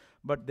that.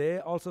 But they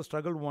also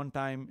struggled one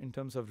time in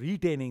terms of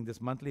retaining this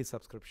monthly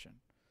subscription,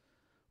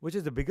 which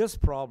is the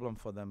biggest problem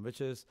for them, which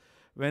is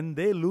when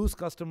they lose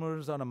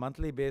customers on a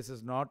monthly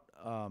basis, not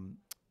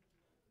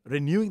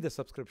renewing the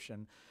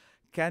subscription,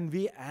 can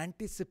we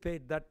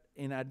anticipate that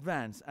in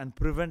advance and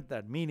prevent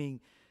that? Meaning,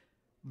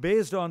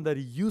 based on the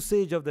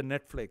usage of the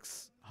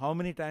Netflix, how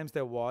many times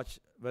they watch,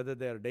 whether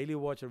they're daily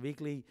watch or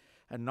weekly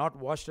and not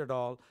watched at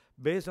all,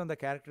 based on the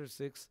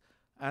characteristics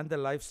and the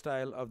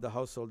lifestyle of the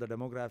household, the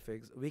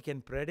demographics, we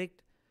can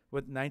predict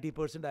with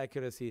 90%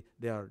 accuracy,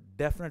 they are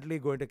definitely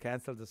going to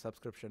cancel the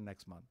subscription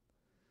next month.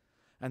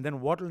 And then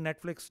what will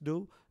Netflix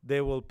do?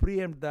 They will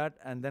preempt that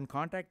and then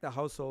contact the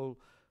household,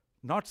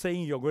 not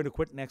saying you're going to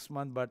quit next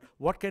month, but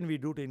what can we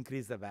do to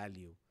increase the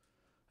value?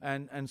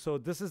 And so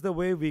this is the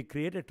way we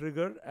create a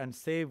trigger and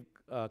save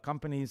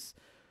companies.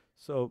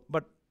 So,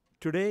 but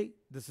today,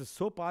 this is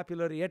so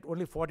popular, yet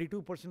only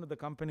 42% of the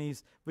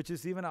companies, which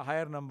is even a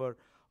higher number,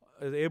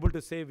 is able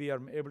to say we are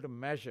able to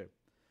measure.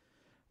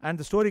 And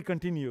the story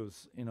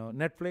continues.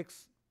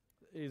 Netflix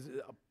is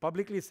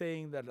publicly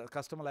saying that the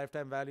customer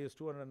lifetime value is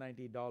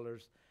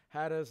 $290.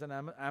 Harris and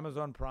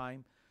Amazon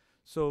Prime.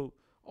 So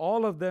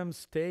all of them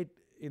state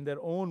in their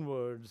own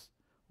words,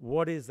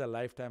 what is the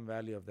lifetime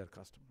value of their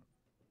customer.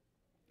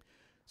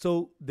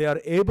 So they are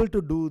able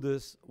to do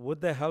this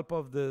with the help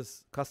of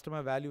this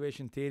customer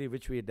valuation theory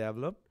which we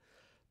developed,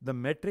 the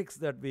metrics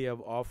that we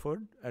have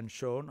offered and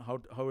shown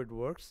how it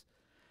works,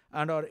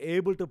 and are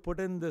able to put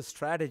in the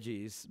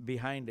strategies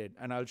behind it.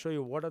 And I'll show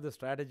you what are the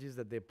strategies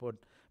that they put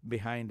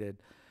behind it.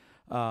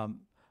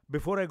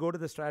 Before I go to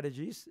the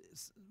strategies,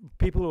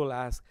 people will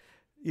ask,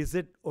 is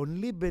it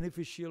only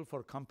beneficial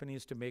for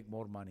companies to make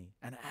more money?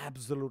 And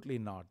absolutely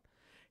not.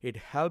 It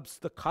helps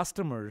the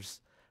customers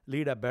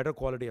lead a better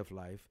quality of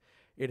life.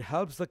 It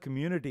helps the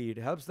community. It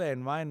helps the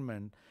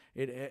environment.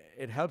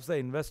 It helps the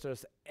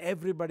investors,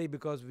 everybody,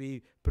 because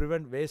we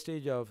prevent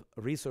wastage of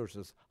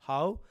resources.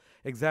 How?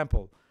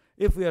 Example,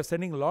 if we are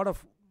sending a lot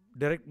of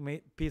direct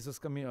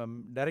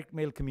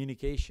mail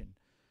communication,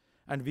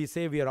 and we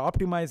say we are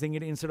optimizing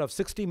it, instead of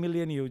 60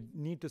 million, you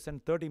need to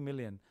send 30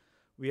 million,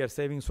 we are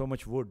saving so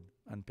much wood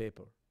and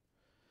paper.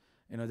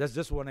 That's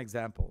just one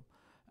example.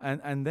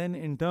 And then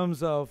in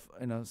terms of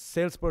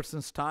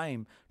salesperson's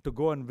time to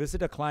go and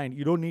visit a client,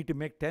 you don't need to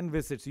make 10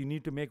 visits, you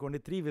need to make only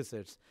 3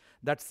 visits.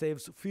 That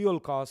saves fuel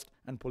cost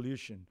and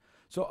pollution.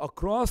 So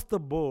across the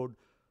board,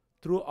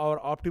 through our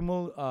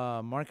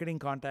optimal marketing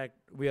contact,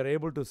 we are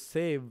able to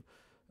save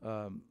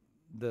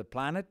the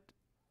planet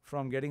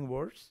from getting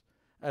worse,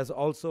 as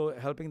also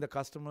helping the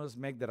customers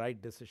make the right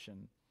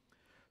decision.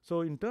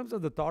 So in terms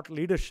of the thought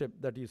leadership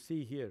that you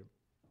see here,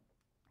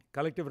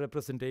 collective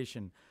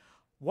representation,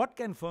 what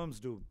can firms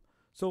do?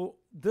 So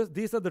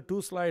these are the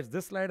 2 slides.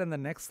 This slide and the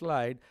next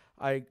slide,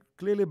 I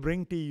clearly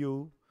bring to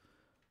you,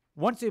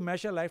 once you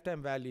measure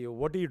lifetime value,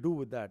 what do you do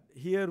with that?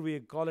 Here we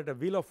call it a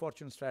Wheel of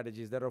Fortune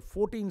strategies. There are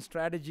 14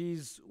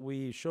 strategies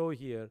we show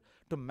here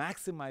to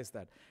maximize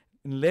that.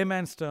 In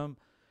layman's term,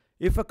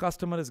 if a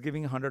customer is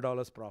giving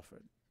 $100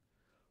 profit,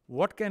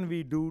 what can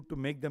we do to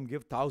make them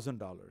give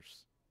 $1,000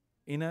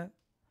 in a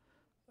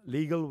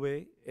legal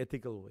way,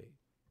 ethical way?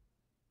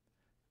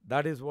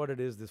 That is what it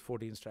is, these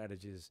 14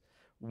 strategies.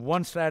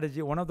 One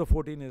strategy, one of the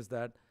 14 is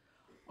that,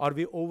 are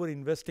we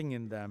over-investing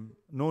in them?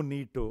 No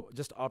need to,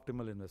 just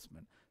optimal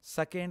investment.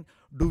 Second,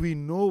 do we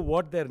know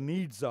what their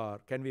needs are?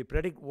 Can we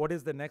predict what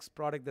is the next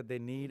product that they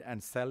need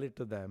and sell it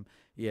to them?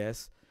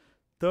 Yes.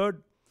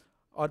 Third,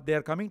 or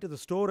they're coming to the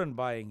store and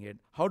buying it.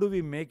 How do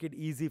we make it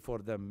easy for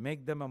them?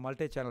 Make them a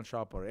multi-channel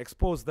shopper.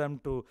 Expose them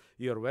to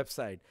your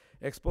website.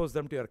 Expose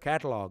them to your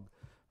catalog.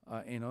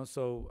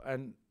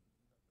 And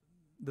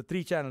the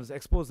 3 channels,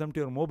 expose them to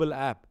your mobile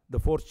app, the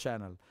 4th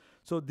channel.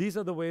 So these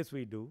are the ways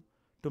we do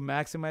to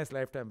maximize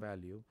lifetime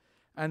value.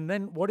 And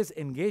then what is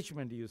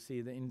engagement, you see?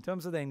 In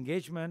terms of the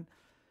engagement,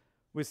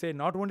 we say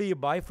not only you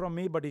buy from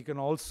me, but you can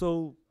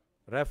also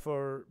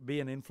refer, be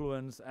an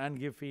influence, and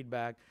give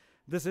feedback.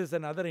 This is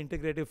another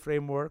integrative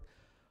framework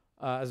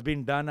has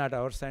been done at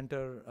our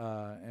center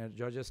at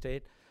Georgia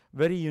State.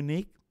 Very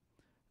unique,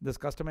 this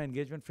customer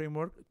engagement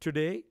framework.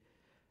 Today,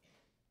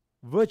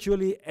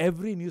 virtually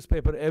every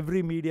newspaper,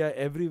 every media,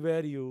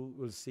 everywhere you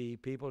will see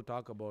people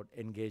talk about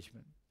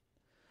engagement.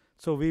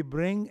 So we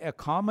bring a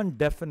common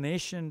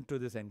definition to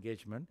this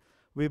engagement.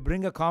 We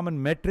bring a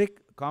common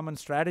metric, common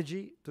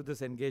strategy to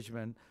this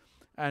engagement,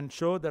 and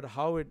show that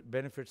how it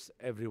benefits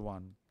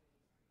everyone.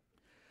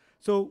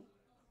 So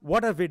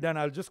what have we done?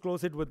 I'll just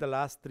close it with the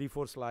last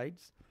 3-4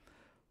 slides,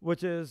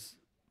 which is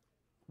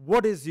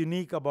what is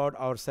unique about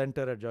our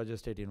center at Georgia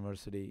State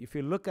University. If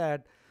you look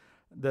at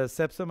the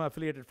SEPSM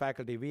affiliated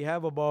faculty, we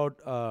have about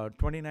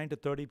 29 to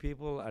 30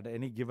 people at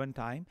any given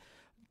time.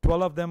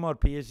 12 of them are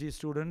PhD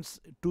students,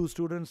 2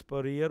 students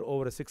per year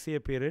over a 6-year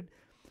period.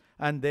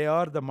 And they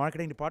are the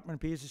marketing department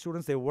PhD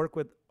students. They work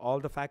with all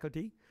the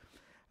faculty.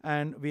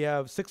 And we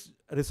have 6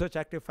 research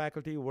active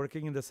faculty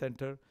working in the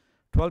center,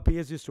 12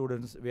 PhD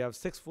students. We have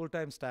 6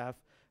 full-time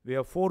staff. We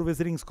have 4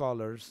 visiting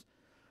scholars.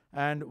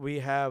 And we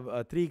have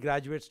 3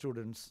 graduate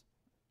students,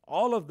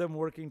 all of them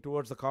working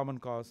towards a common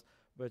cause,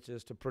 which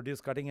is to produce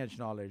cutting-edge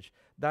knowledge.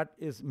 That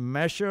is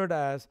measured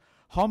as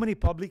how many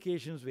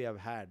publications we have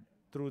had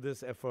through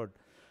this effort.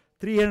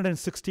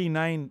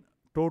 369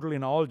 total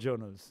in all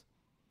journals.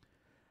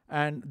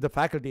 And the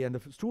faculty and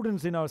the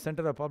students in our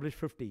center have published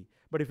 50.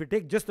 But if you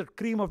take just the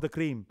cream of the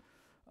cream,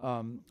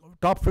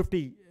 top 4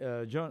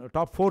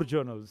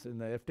 journals in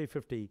the FT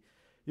 50,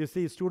 you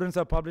see students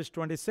have published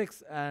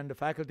 26 and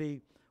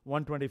faculty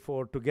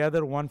 124,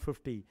 together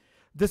 150.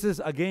 This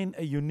is again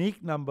a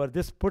unique number.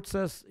 This puts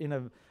us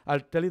in I'll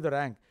tell you the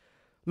rank.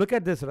 Look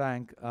at this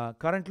rank.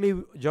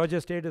 Currently,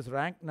 Georgia State is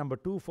ranked number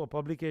 2 for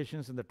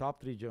publications in the top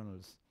 3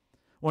 journals.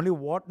 Only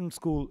Wharton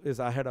School is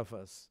ahead of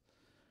us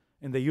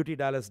in the UT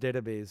Dallas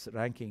database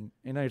ranking.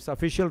 It's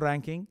official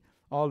ranking,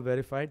 all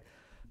verified.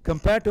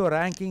 Compared to a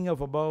ranking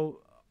of above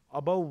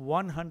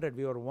 100,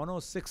 we were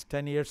 106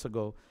 10 years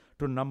ago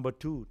to number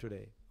 2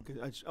 today. Okay,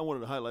 I wanted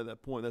to highlight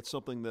that point. That's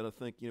something that I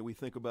think we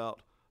think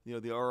about.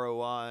 The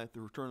ROI,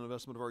 the return on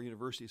investment of our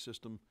university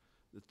system,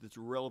 that's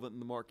relevant in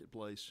the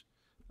marketplace.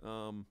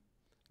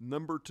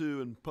 Number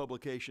 2 in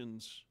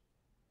publications.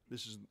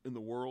 This is in the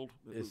world.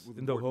 Yes,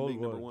 in the whole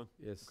world. Number 1.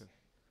 Yes. Okay.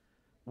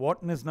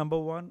 Wharton is number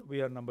 1.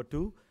 We are number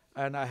 2.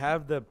 and I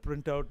have the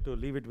printout to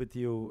leave it with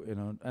you,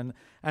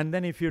 and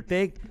then if you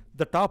take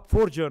the top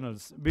 4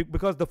 journals,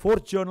 because the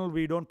 4th journal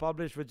we don't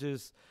publish, which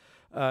is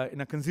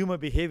in a consumer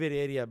behavior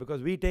area,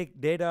 because we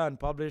take data and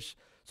publish,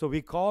 so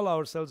we call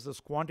ourselves this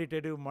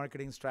quantitative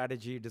marketing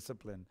strategy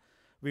discipline.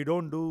 We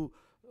don't do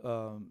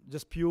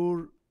just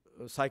pure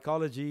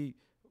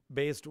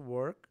psychology-based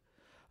work,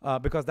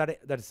 because that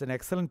is an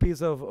excellent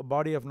piece of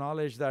body of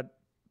knowledge that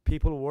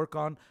people work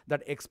on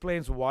that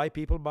explains why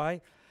people buy,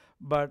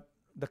 but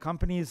the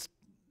companies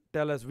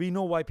tell us, we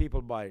know why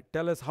people buy.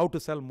 Tell us how to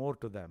sell more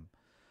to them.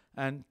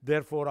 And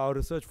therefore, our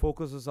research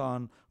focuses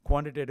on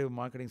quantitative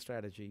marketing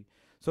strategy.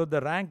 So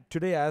the rank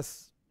today,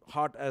 as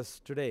hot as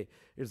today,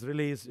 is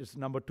released. It's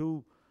number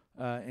 2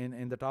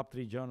 in the top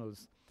 3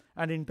 journals.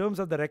 And in terms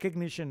of the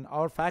recognition,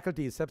 our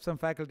faculty, SEPSM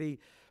faculty,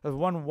 have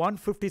won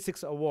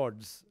 156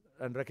 awards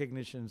and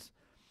recognitions.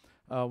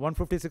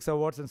 156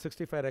 awards and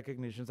 65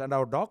 recognitions. And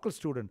our doctoral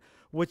student,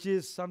 which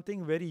is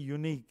something very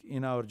unique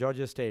in our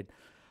Georgia state,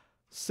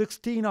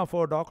 16 of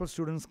our doctoral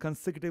students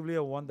consecutively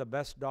have won the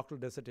Best Doctoral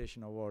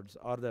Dissertation Awards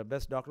or the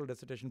Best Doctoral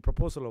Dissertation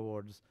Proposal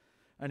Awards.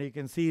 And you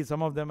can see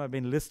some of them have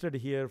been listed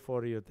here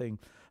for your thing.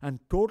 And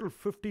total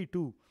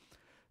 52.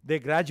 They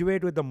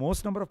graduate with the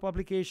most number of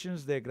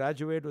publications. They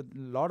graduate with a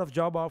lot of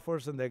job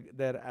offers, and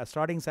their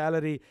starting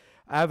salary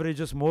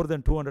averages more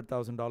than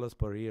 $200,000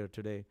 per year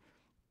today.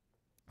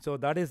 So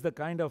that is the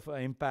kind of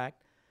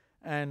impact.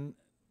 And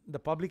the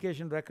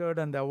publication record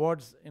and the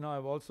awards,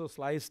 I've also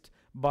sliced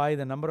by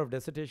the number of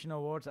dissertation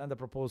awards and the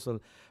proposal,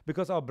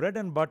 because our bread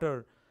and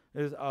butter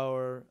is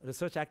our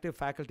research active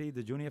faculty,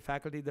 the junior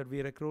faculty that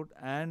we recruit,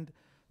 and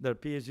the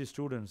PhD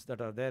students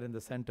that are there in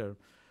the center.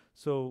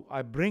 So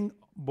I bring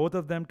both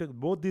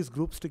these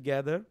groups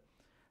together,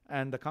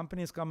 and the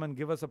companies come and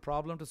give us a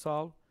problem to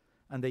solve,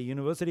 and the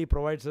university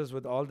provides us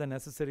with all the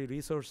necessary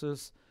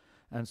resources,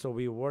 and so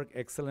we work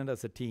excellent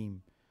as a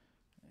team.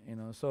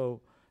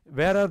 So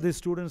where are these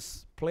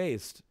students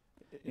placed?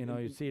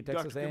 You see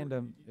Texas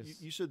A&M.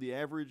 You said the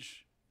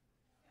average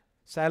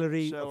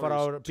salary for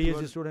our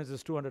PhD students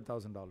is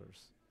 $200,000.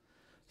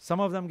 Some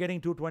of them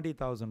getting to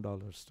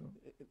 $20,000 too.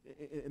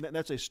 And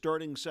that's a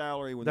starting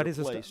salary when they're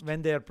placed.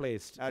 When they are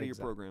placed out of your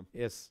program.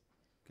 Yes.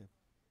 Okay.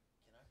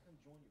 Can I come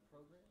join your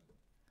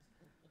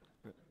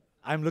program?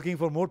 I'm looking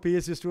for more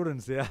PhD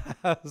students. Yeah.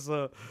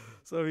 so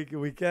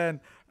we can.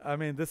 I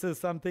mean, this is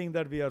something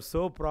that we are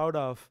so proud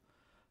of.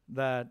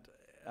 That,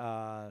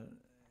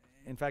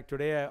 in fact,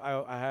 today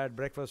I had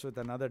breakfast with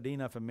another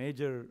dean of a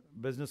major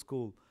business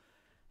school,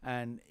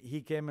 and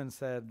he came and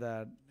said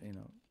that,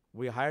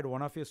 we hired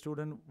one of your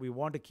students. We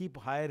want to keep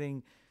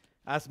hiring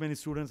as many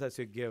students as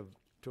you give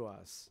to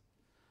us,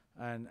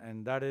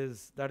 and that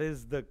is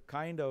the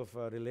kind of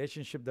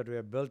relationship that we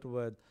have built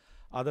with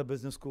other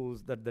business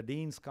schools. That the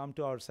deans come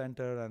to our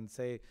center and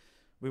say,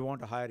 we want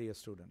to hire your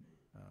student.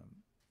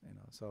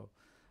 So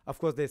of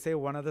course they say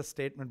one other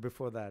statement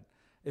before that.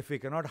 If we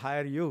cannot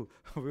hire you,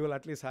 we will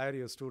at least hire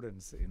your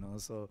students,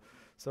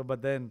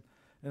 but then,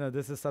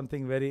 this is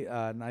something very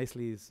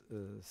nicely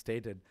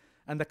stated.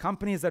 And the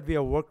companies that we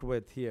have worked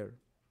with here,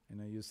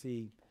 you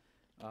see,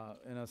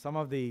 some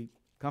of the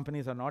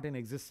companies are not in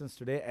existence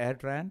today.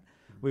 AirTran,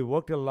 we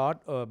worked a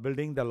lot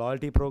building the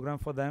loyalty program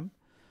for them.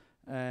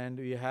 And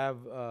we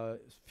have a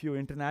few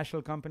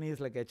international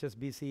companies like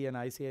HSBC and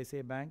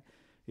ICICI Bank.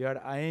 You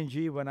had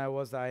ING when I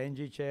was the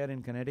ING chair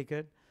in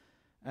Connecticut.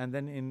 And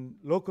then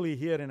locally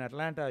here in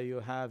Atlanta,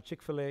 you have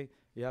Chick-fil-A,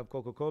 you have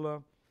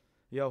Coca-Cola,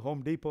 you have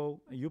Home Depot,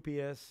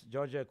 UPS,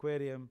 Georgia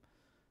Aquarium,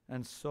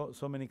 and so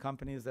many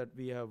companies that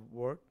we have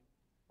worked,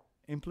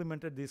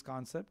 implemented these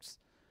concepts,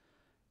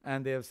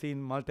 and they have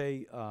seen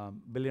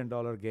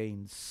multi-billion-dollar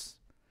gains.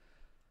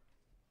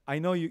 I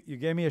know you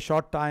gave me a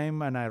short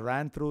time and I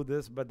ran through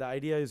this, but the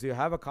idea is you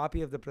have a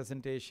copy of the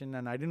presentation,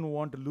 and I didn't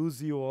want to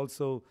lose you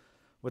also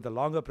with a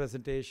longer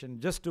presentation,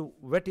 just to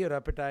whet your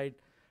appetite.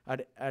 I'm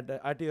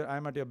at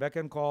your beck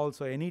and call,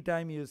 so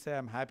anytime you say,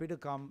 I'm happy to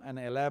come and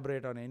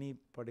elaborate on any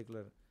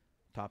particular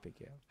topic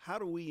here. How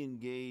do we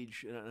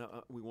engage, and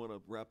we want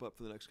to wrap up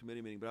for the next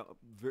committee meeting, but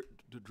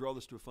to draw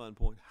this to a fine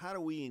point, how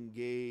do we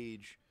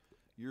engage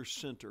your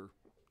center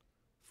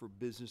for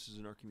businesses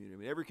in our community? I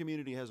mean, every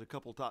community has a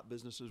couple top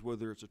businesses,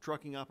 whether it's a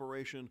trucking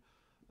operation,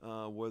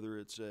 whether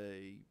it's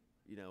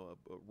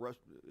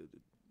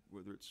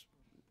whether it's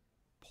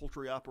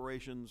poultry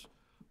operations,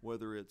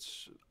 whether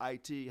it's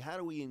IT. How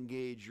do we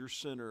engage your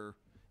center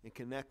and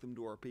connect them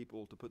to our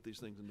people to put these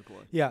things into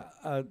play? Yeah,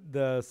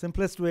 the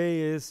simplest way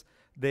is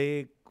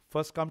they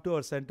first come to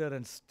our center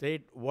and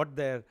state what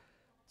their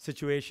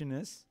situation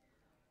is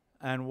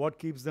and what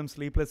keeps them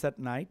sleepless at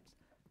night.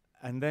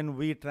 And then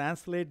we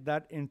translate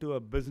that into the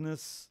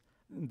business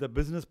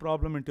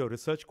problem into a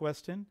research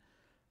question.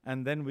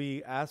 And then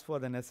we ask for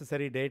the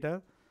necessary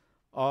data.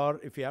 Or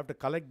if you have to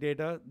collect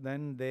data,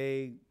 then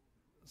they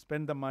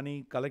spend the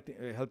money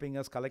helping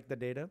us collect the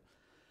data.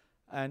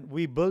 And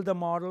we build the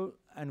model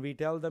and we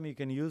tell them you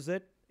can use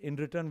it. in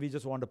return, we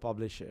just want to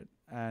publish it,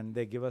 and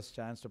they give us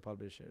chance to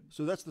publish it.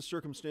 So that's the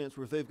circumstance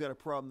where if they've got a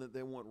problem that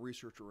they want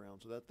research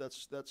around. So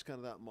that's kind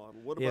of that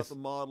model. What about Yes. the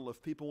model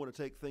if people want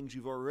to take things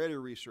you've already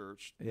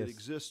researched that Yes.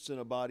 exists in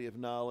a body of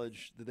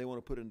knowledge that they want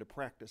to put into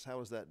practice? How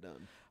is that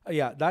done?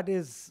 Yeah, that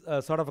is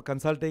sort of a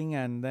consulting,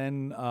 and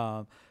then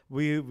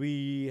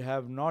we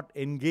have not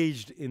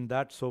engaged in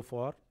that so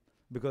far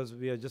because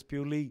we are just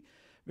purely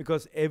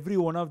because every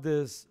one of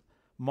this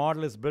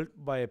model is built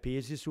by a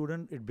PhD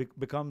student. It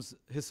becomes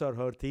his or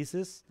her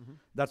thesis. Mm-hmm.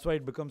 That's why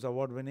it becomes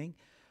award winning.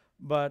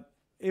 But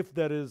if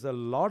there is a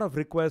lot of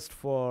request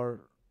for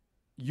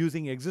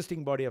using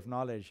existing body of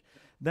knowledge,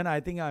 then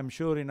I'm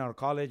sure in our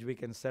college we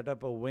can set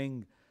up a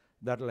wing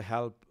that will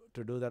help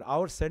to do that.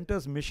 Our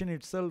center's mission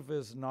itself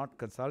is not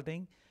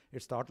consulting,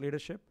 it's thought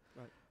leadership.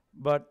 Right.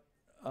 But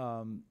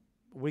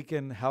we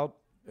can help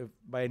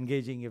by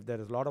engaging. If there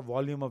is a lot of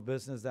volume of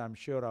business, I'm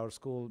sure our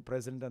school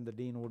president and the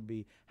dean would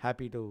be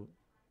happy to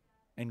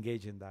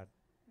engage in that.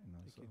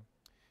 Thank you.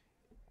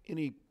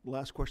 Any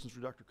last questions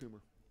for Dr. Kumar?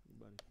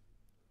 Anybody?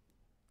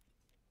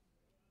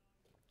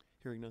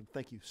 Hearing none.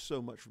 Thank you so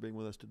much for being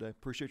with us today.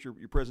 Appreciate your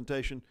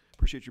presentation.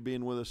 Appreciate you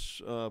being with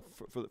us for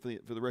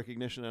the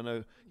recognition. I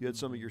know you had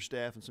some of your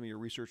staff and some of your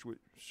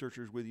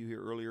researchers with you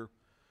here earlier.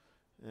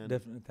 And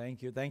Definitely.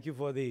 Thank you. Thank you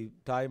for the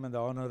time and the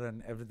honor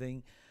and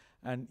everything.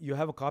 And you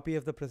have a copy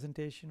of the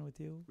presentation with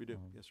you? we do.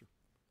 Yes, sir.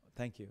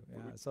 Thank you. Yeah.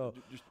 We- So,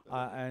 just,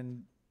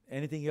 and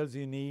anything else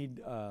you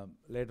need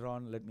later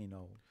on, let me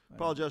know.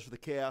 apologize for the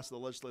chaos of the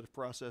legislative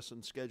process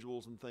and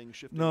schedules and things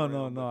shifting No,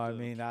 around, no. but, I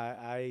mean,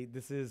 I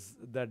this is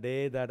the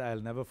day that I'll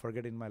never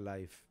forget in my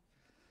life.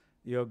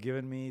 You have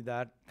given me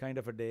that kind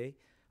of a day,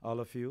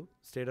 all of you,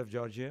 state of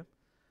Georgia,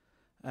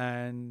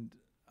 and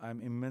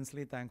I'm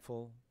immensely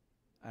thankful.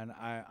 And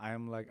I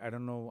am like, I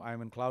don't know,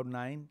 I'm in cloud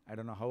 9. I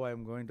don't know how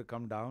I'm going to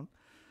come down.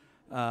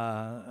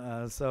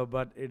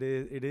 But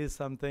it is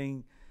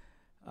something.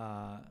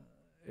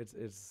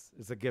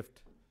 It's a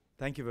gift.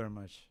 Thank you very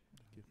much.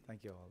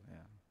 Thank you all. Yeah.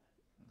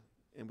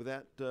 And with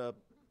that,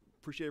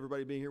 appreciate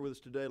everybody being here with us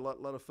today. A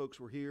lot of folks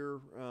were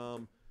here.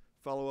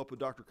 Follow up with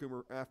Dr.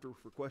 Kumar after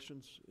for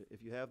questions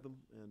if you have them,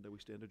 and we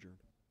stand adjourned.